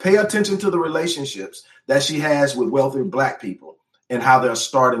relationships. Pay attention to the relationships that she has with wealthy Black people and how they're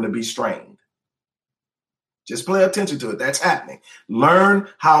starting to be strained. Just pay attention to it. That's happening. Learn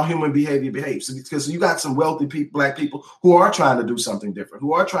how human behavior behaves, because you got some wealthy Black people who are trying to do something different,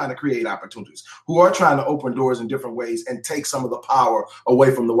 who are trying to create opportunities, who are trying to open doors in different ways and take some of the power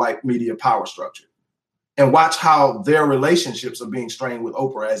away from the white media power structure. And watch how their relationships are being strained with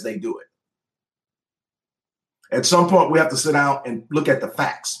Oprah as they do it. At some point, we have to sit down and look at the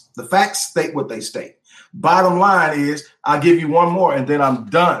facts. The facts state what they state. Bottom line is, I'll give you one more and then I'm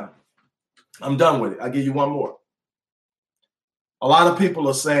done. I'm done with it. I'll give you one more. A lot of people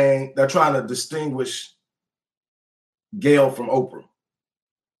are saying they're trying to distinguish Gayle from Oprah.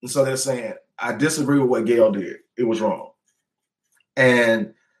 And so they're saying, I disagree with what Gayle did. It was wrong.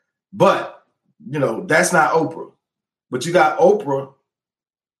 But, that's not Oprah. But you got Oprah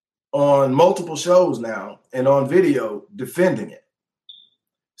on multiple shows now and on video defending it,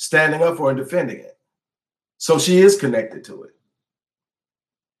 standing up for and defending it. So she is connected to it.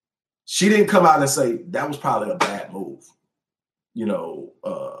 She didn't come out and say that was probably a bad move.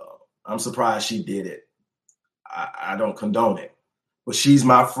 I'm surprised she did it. I don't condone it. But she's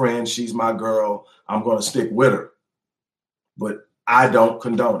my friend. She's my girl. I'm going to stick with her. But I don't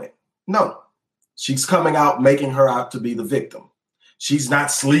condone it. No. She's coming out making her out to be the victim. She's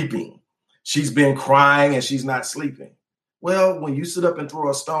not sleeping. She's been crying and she's not sleeping. Well, when you sit up and throw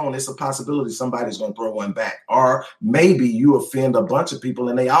a stone, it's a possibility somebody's going to throw one back. Or maybe you offend a bunch of people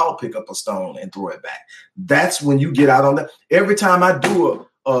and they all pick up a stone and throw it back. That's when you get out on that. Every time I do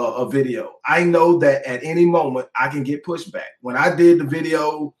a video, I know that at any moment I can get pushback. When I did the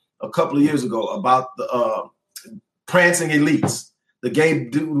video a couple of years ago about the prancing elites, the gay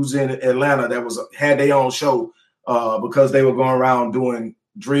dudes in Atlanta that had their own show because they were going around doing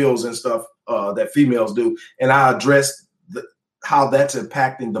drills and stuff that females do. And I addressed how that's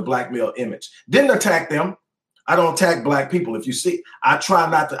impacting the Black male image. Didn't attack them. I don't attack Black people. If you see, I try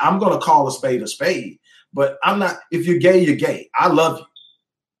not to. I'm going to call a spade, but I'm not. If you're gay, you're gay. I love you.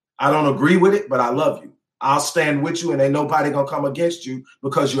 I don't agree with it, but I love you. I'll stand with you and ain't nobody going to come against you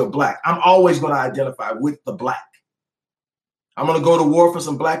because you're Black. I'm always going to identify with the Black. I'm going to go to war for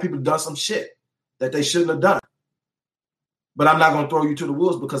some Black people who done some shit that they shouldn't have done. But I'm not going to throw you to the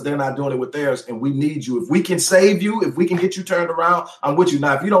wolves because they're not doing it with theirs. And we need you. If we can save you, if we can get you turned around, I'm with you.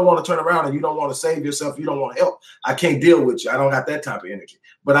 Now, if you don't want to turn around and you don't want to save yourself, you don't want to help, I can't deal with you. I don't have that type of energy.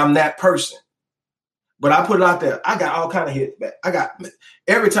 But I'm that person. But I put it out there. I got all kind of hits back.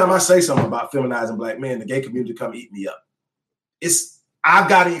 Every time I say something about feminizing Black men, the gay community come eat me up. I've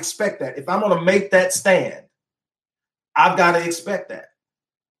got to expect that. If I'm going to make that stand, I've got to expect that.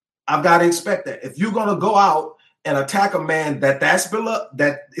 I've got to expect that. If you're going to go out and attack a man that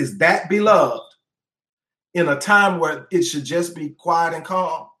is that beloved in a time where it should just be quiet and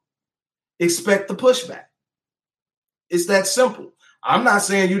calm, expect the pushback. It's that simple. I'm not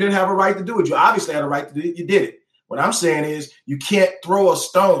saying you didn't have a right to do it. You obviously had a right to do it. You did it. What I'm saying is you can't throw a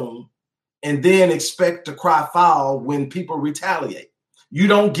stone and then expect to cry foul when people retaliate. You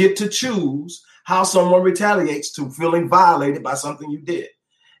don't get to choose how someone retaliates to feeling violated by something you did.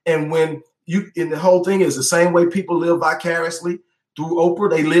 And the whole thing is the same way people live vicariously through Oprah,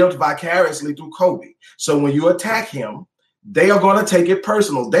 they lived vicariously through Kobe. So when you attack him, they are going to take it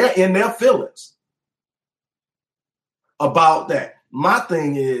personal. They're in their feelings about that. My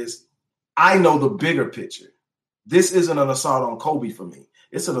thing is, I know the bigger picture. This isn't an assault on Kobe for me.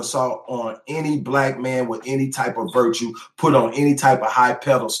 It's an assault on any Black man with any type of virtue put on any type of high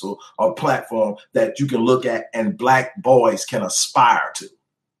pedestal or platform that you can look at and Black boys can aspire to.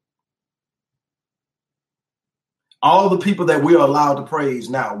 All the people that we're allowed to praise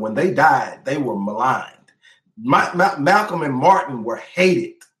now, when they died, they were maligned. Malcolm and Martin were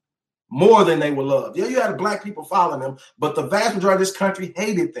hated more than they were loved. Yeah, you had Black people following them, but the vast majority of this country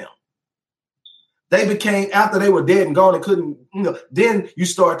hated them. They became, after they were dead and gone, and couldn't, then you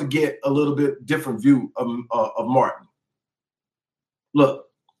start to get a little bit different view of Martin. Look,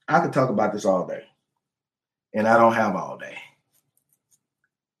 I could talk about this all day, and I don't have all day.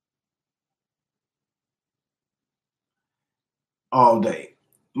 all day.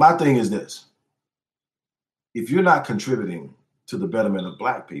 My thing is this. If you're not contributing to the betterment of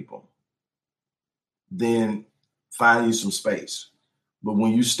Black people, then find you some space. But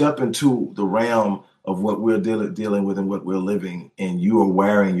when you step into the realm of what we're dealing with and what we're living, and you are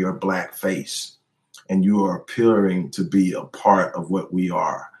wearing your Black face and you are appearing to be a part of what we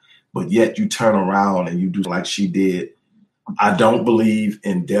are, but yet you turn around and you do like she did. I don't believe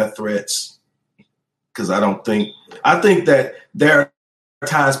in death threats because I think that there are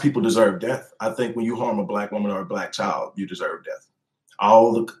times people deserve death. I think when you harm a Black woman or a Black child, you deserve death.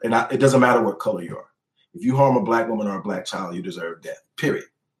 It doesn't matter what color you are. If you harm a Black woman or a Black child, you deserve death, period.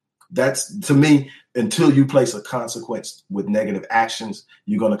 That's, to me, until you place a consequence with negative actions,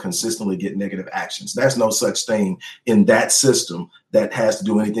 you're going to consistently get negative actions. There's no such thing in that system that has to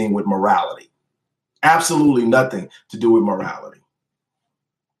do anything with morality. Absolutely nothing to do with morality.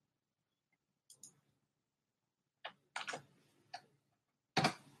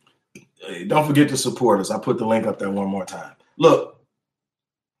 Hey, don't forget to support us. I put the link up there one more time. Look,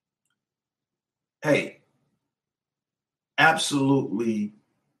 hey, absolutely,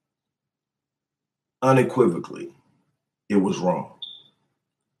 unequivocally, it was wrong.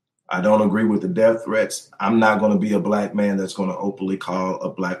 I don't agree with the death threats. I'm not going to be a Black man that's going to openly call a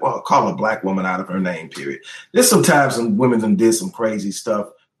Black woman out of her name, period. There's sometimes some women that did some crazy stuff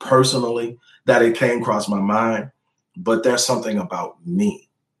personally that it came across my mind, but there's something about me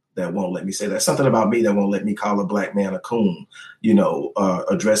that won't let me say that. Something about me that won't let me call a Black man a coon,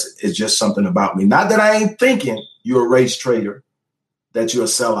 address it. It's just something about me. Not that I ain't thinking you're a race traitor, that you're a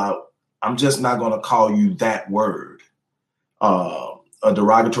sellout. I'm just not going to call you that word. A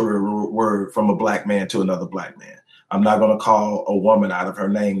derogatory word from a Black man to another Black man. I'm not going to call a woman out of her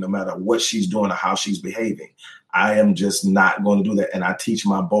name, no matter what she's doing or how she's behaving. I am just not going to do that. And I teach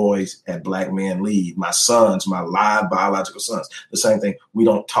my boys at Black Men Lead, my sons, my live biological sons, the same thing. We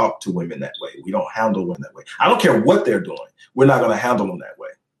don't talk to women that way. We don't handle women that way. I don't care what they're doing. We're not going to handle them that way.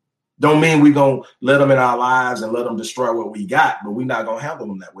 Don't mean we're going to let them in our lives and let them destroy what we got, but we're not going to handle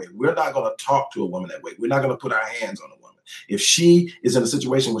them that way. We're not going to talk to a woman that way. We're not going to put our hands on a woman. If she is in a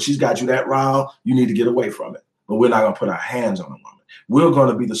situation where she's got you that riled, you need to get away from it. But we're not going to put our hands on a woman. We're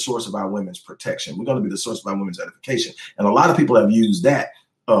going to be the source of our women's protection. We're going to be the source of our women's edification. And a lot of people have used that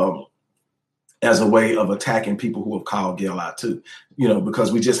as a way of attacking people who have called Gail out too.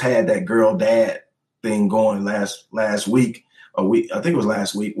 Because we just had that girl dad thing going last week. I think it was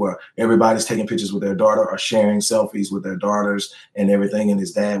last week, where everybody's taking pictures with their daughter or sharing selfies with their daughters and everything in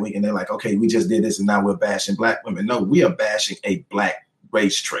his dad week. And they're like, okay, we just did this and now we're bashing Black women. No, we are bashing a Black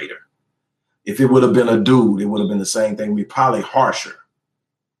race traitor. If it would have been a dude, it would have been the same thing. We're probably harsher.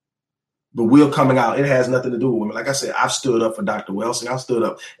 But we're coming out. It has nothing to do with women. Like I said, I've stood up for Dr. Welsing. I've stood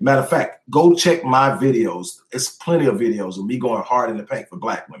up. Matter of fact, go check my videos. It's plenty of videos of me going hard in the paint for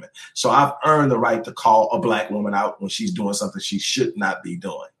Black women. So I've earned the right to call a Black woman out when she's doing something she should not be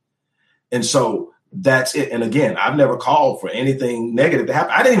doing. And so that's it. And again, I've never called for anything negative to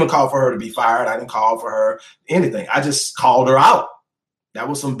happen. I didn't even call for her to be fired. I didn't call for her anything. I just called her out. That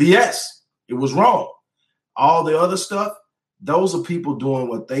was some BS. It was wrong. All the other stuff, those are people doing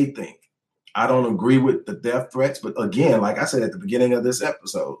what they think. I don't agree with the death threats, but again, like I said at the beginning of this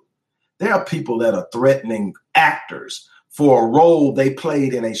episode, there are people that are threatening actors for a role they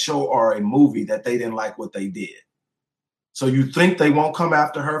played in a show or a movie that they didn't like what they did. So you think they won't come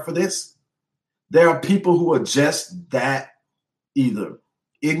after her for this? There are people who are just that either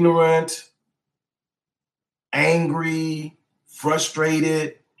ignorant, angry,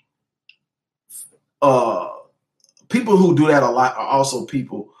 frustrated. People who do that a lot are also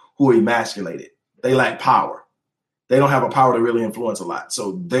people who are emasculated. They lack power. They don't have a power to really influence a lot.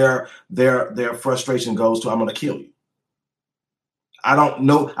 So their frustration goes to, I'm going to kill you. I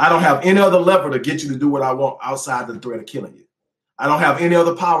don't have any other lever to get you to do what I want outside the threat of killing you. I don't have any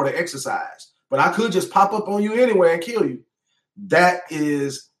other power to exercise, but I could just pop up on you anyway and kill you. That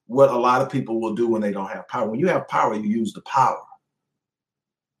is what a lot of people will do when they don't have power. When you have power, you use the power.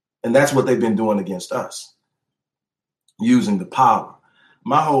 And that's what they've been doing against us, using the power.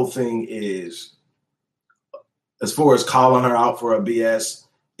 My whole thing is, as far as calling her out for a BS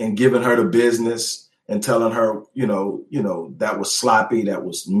and giving her the business and telling her, that was sloppy, that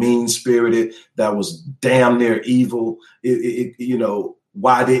was mean-spirited, that was damn near evil.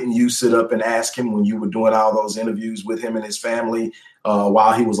 Why didn't you sit up and ask him when you were doing all those interviews with him and his family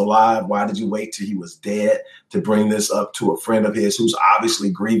while he was alive? Why did you wait till he was dead to bring this up to a friend of his who's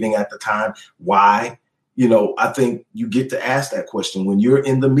obviously grieving at the time? Why? I think you get to ask that question when you're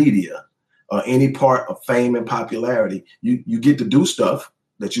in the media or any part of fame and popularity. You get to do stuff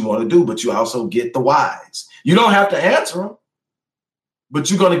that you want to do, but you also get the whys. You don't have to answer them. but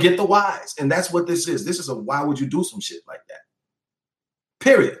you're going to get the whys. And that's what this is. This is a why would you do some shit like that?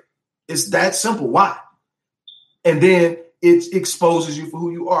 Period. It's that simple. Why? And then it exposes you for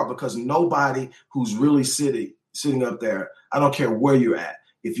who you are, because nobody who's really sitting up there, I don't care where you're at,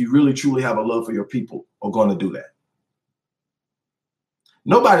 if you really truly have a love for your people, are going to do that.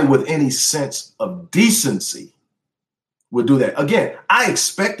 Nobody with any sense of decency would do that. Again, I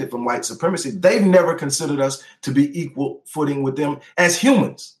expect it from white supremacy. They've never considered us to be equal footing with them as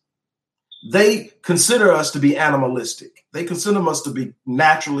humans. They consider us to be animalistic. They consider us to be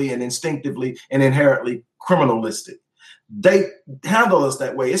naturally and instinctively and inherently criminalistic. They handle us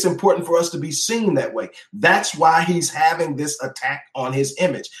that way. It's important for us to be seen that way. That's why he's having this attack on his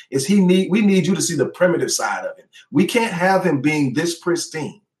image. We need you to see the primitive side of him. We can't have him being this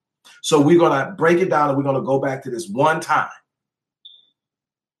pristine. So we're going to break it down, and we're going to go back to this one time.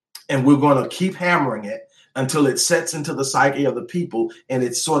 And we're going to keep hammering it until it sets into the psyche of the people and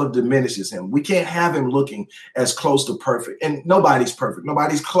it sort of diminishes him. We can't have him looking as close to perfect. And nobody's perfect.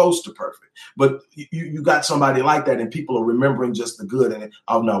 Nobody's close to perfect. But you got somebody like that, and people are remembering just the good. And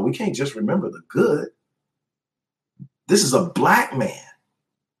oh no, we can't just remember the good. This is a black man.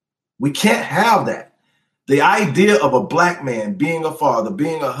 We can't have that. The idea of a black man being a father,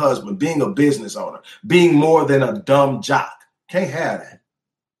 being a husband, being a business owner, being more than a dumb jock, can't have that.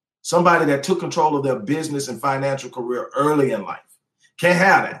 Somebody that took control of their business and financial career early in life, can't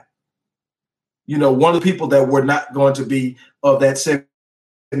have that. You know, one of the people that were not going to be of that 72%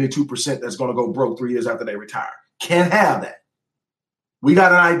 that's going to go broke 3 years after they retire, can't have that. We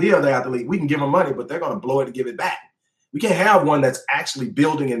got an idea of the athlete. We can give them money, but they're going to blow it and give it back. We can't have one that's actually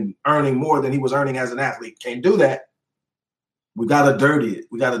building and earning more than he was earning as an athlete. Can't do that. We got to dirty it.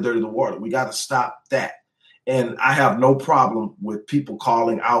 We got to dirty the water. We got to stop that. And I have no problem with people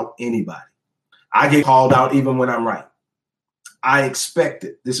calling out anybody. I get called out even when I'm right. I expect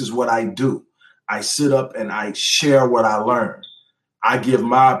it. This is what I do. I sit up and I share what I learned. I give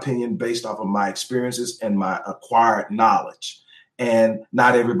my opinion based off of my experiences and my acquired knowledge. And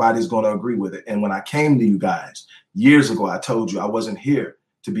not everybody's going to agree with it. And when I came to you guys years ago, I told you I wasn't here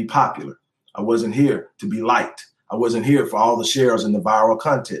to be popular. I wasn't here to be liked. I wasn't here for all the shares and the viral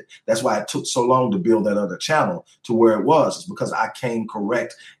content. That's why it took so long to build that other channel to where it was. It's because I came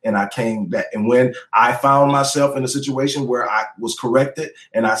correct and I came that. And when I found myself in a situation where I was corrected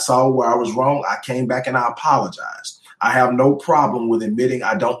and I saw where I was wrong, I came back and I apologized. I have no problem with admitting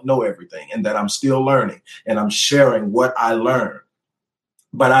I don't know everything and that I'm still learning, and I'm sharing what I learned.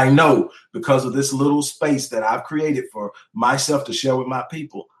 But I know because of this little space that I've created for myself to share with my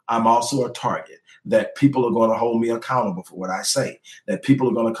people, I'm also a target, that people are going to hold me accountable for what I say, that people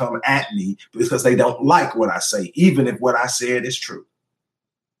are going to come at me because they don't like what I say, even if what I said is true.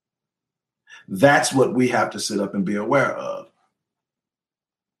 That's what we have to sit up and be aware of.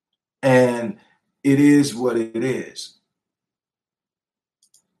 And it is what it is.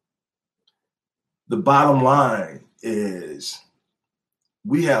 The bottom line is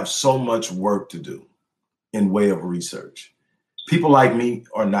we have so much work to do in way of research. People like me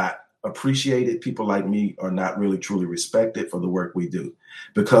are not appreciated. People like me are not really truly respected for the work we do,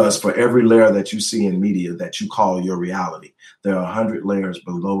 because for every layer that you see in media that you call your reality, there are 100 layers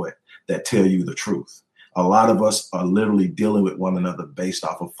below it that tell you the truth. A lot of us are literally dealing with one another based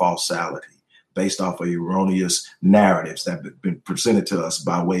off of falsality, based off of erroneous narratives that have been presented to us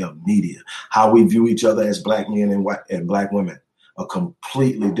by way of media. How we view each other as black men and black women are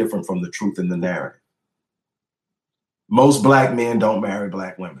completely different from the truth in the narrative. Most black men don't marry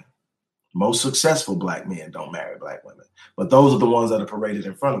black women. Most successful black men don't marry black women, but those are the ones that are paraded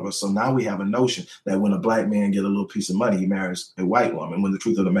in front of us. So now we have a notion that when a black man gets a little piece of money, he marries a white woman, when the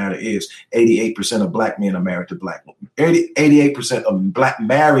truth of the matter is 88% of black men are married to black women. 88% of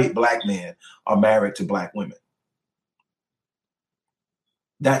married black men are married to black women.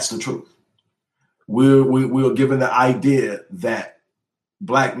 That's the truth. We're given the idea that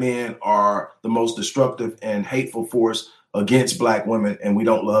black men are the most destructive and hateful force against black women, and we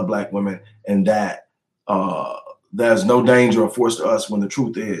don't love black women, and that there's no danger or force to us, when the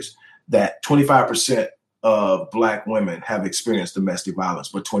truth is that 25% of black women have experienced domestic violence,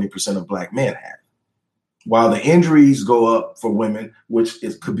 but 20% of black men have. While the injuries go up for women, which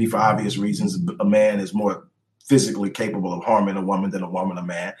could be for obvious reasons, a man is more physically capable of harming a woman than a woman a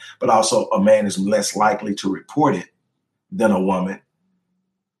man, but also a man is less likely to report it than a woman.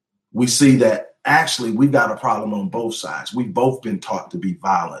 We see that actually we've got a problem on both sides. We've both been taught to be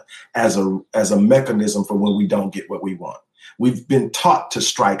violent as a mechanism for when we don't get what we want. We've been taught to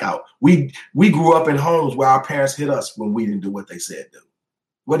strike out. We grew up in homes where our parents hit us when we didn't do what they said do.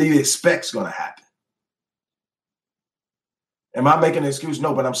 What do you expect's going to happen? Am I making an excuse?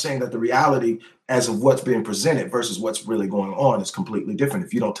 No, but I'm saying that the reality as of what's being presented versus what's really going on is completely different.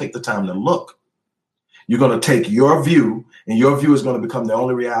 If you don't take the time to look, you're going to take your view, and your view is going to become the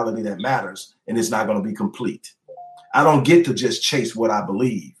only reality that matters, and it's not going to be complete. I don't get to just chase what I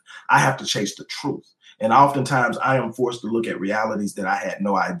believe. I have to chase the truth. And oftentimes I am forced to look at realities that I had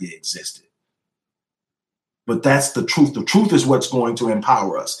no idea existed. But that's the truth. The truth is what's going to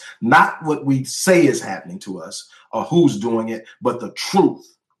empower us, not what we say is happening to us or who's doing it, but the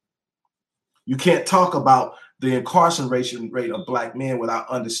truth. You can't talk about the incarceration rate of Black men without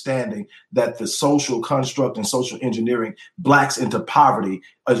understanding that the social construct and social engineering Blacks into poverty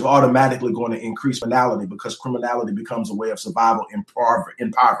is automatically going to increase criminality, because criminality becomes a way of survival in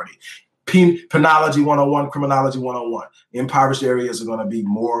poverty. Penology 101, criminology 101. Impoverished areas are going to be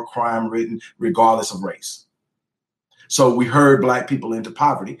more crime ridden regardless of race. So we herd Black people into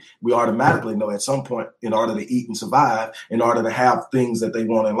poverty. We automatically know at some point, in order to eat and survive, in order to have things that they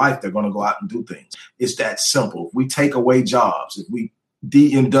want in life, they're going to go out and do things. It's that simple. If we take away jobs, if we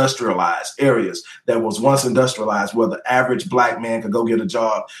deindustrialize areas that was once industrialized, where the average Black man could go get a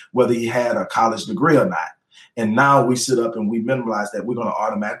job, whether he had a college degree or not. And now we sit up and we minimize that, we're going to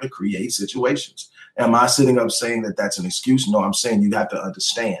automatically create situations. Am I sitting up saying that that's an excuse? No, I'm saying you have to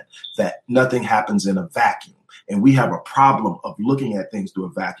understand that nothing happens in a vacuum. And we have a problem of looking at things through a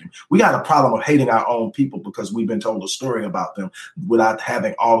vacuum. We got a problem of hating our own people because we've been told a story about them without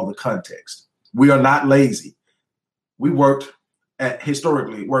having all of the context. We are not lazy. We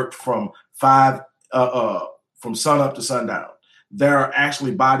historically worked from from sun up to sundown. There are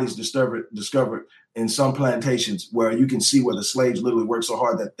actually bodies discovered in some plantations where you can see where the slaves literally worked so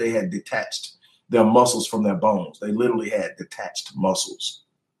hard that they had detached their muscles from their bones. They literally had detached muscles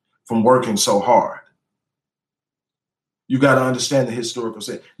from working so hard. You got to understand the historical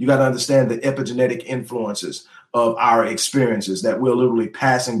set. You got to understand the epigenetic influences of our experiences, that we're literally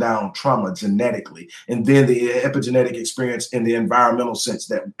passing down trauma genetically. And then the epigenetic experience in the environmental sense,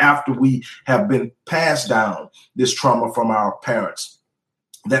 that after we have been passed down this trauma from our parents,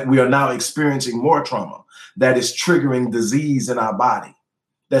 that we are now experiencing more trauma that is triggering disease in our body,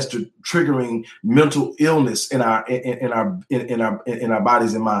 that's triggering mental illness in our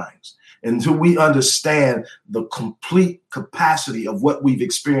bodies and minds. Until we understand the complete capacity of what we've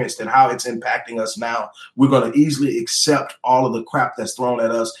experienced and how it's impacting us now, we're going to easily accept all of the crap that's thrown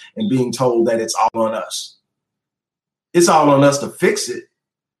at us and being told that it's all on us. It's all on us to fix it,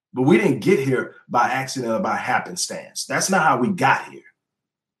 but we didn't get here by accident or by happenstance. That's not how we got here.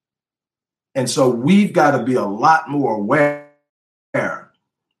 And so we've got to be a lot more aware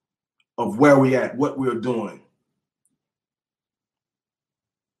of where we at, what we're doing.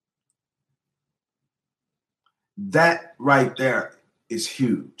 That right there is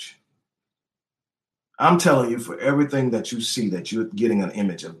huge. I'm telling you, for everything that you see, that you're getting an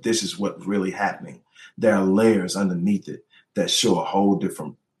image of, this is what's really happening. There are layers underneath it that show a whole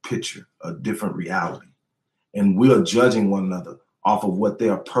different picture, a different reality. And we are judging one another off of what they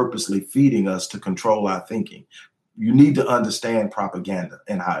are purposely feeding us to control our thinking. You need to understand propaganda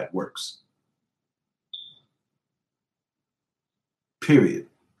and how it works. Period.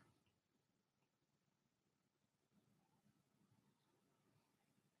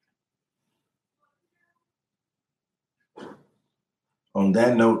 On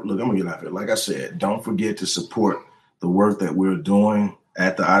that note, look, I'm gonna get out of here. Like I said, don't forget to support the work that we're doing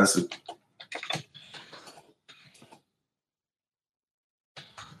at the Odyssey.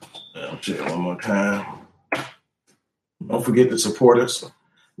 I'll say it one more time. Don't forget to support us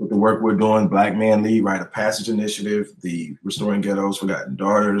with the work we're doing. Black Men Lead, Rite of Passage Initiative, the Restoring Ghettos, Forgotten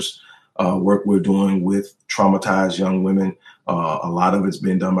Daughters, work we're doing with traumatized young women. A lot of it's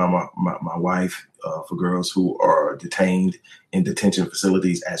been done by my wife for girls who are detained in detention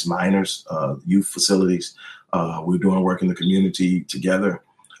facilities as minors, youth facilities. We're doing work in the community together.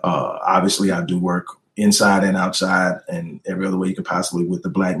 Obviously, I do work inside and outside and every other way you could possibly with the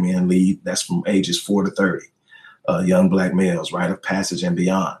Black Men Lead. That's from ages 4 to 30, young Black males, rite of passage and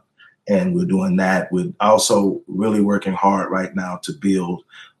beyond. And we're doing that. We're also really working hard right now to build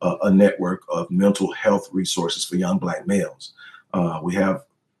a network of mental health resources for young Black males. We have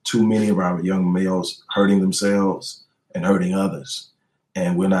too many of our young males hurting themselves and hurting others,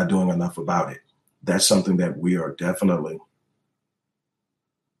 and we're not doing enough about it. That's something that we are definitely.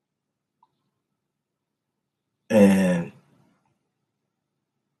 And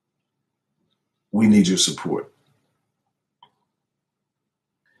we need your support.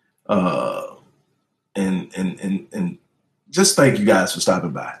 And just thank you guys for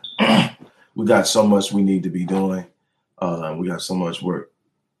stopping by. We got so much we need to be doing. We got so much work.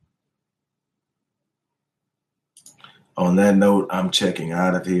 On that note, I'm checking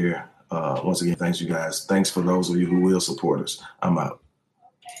out of here. Once again, thanks you guys. Thanks for those of you who will support us. I'm out.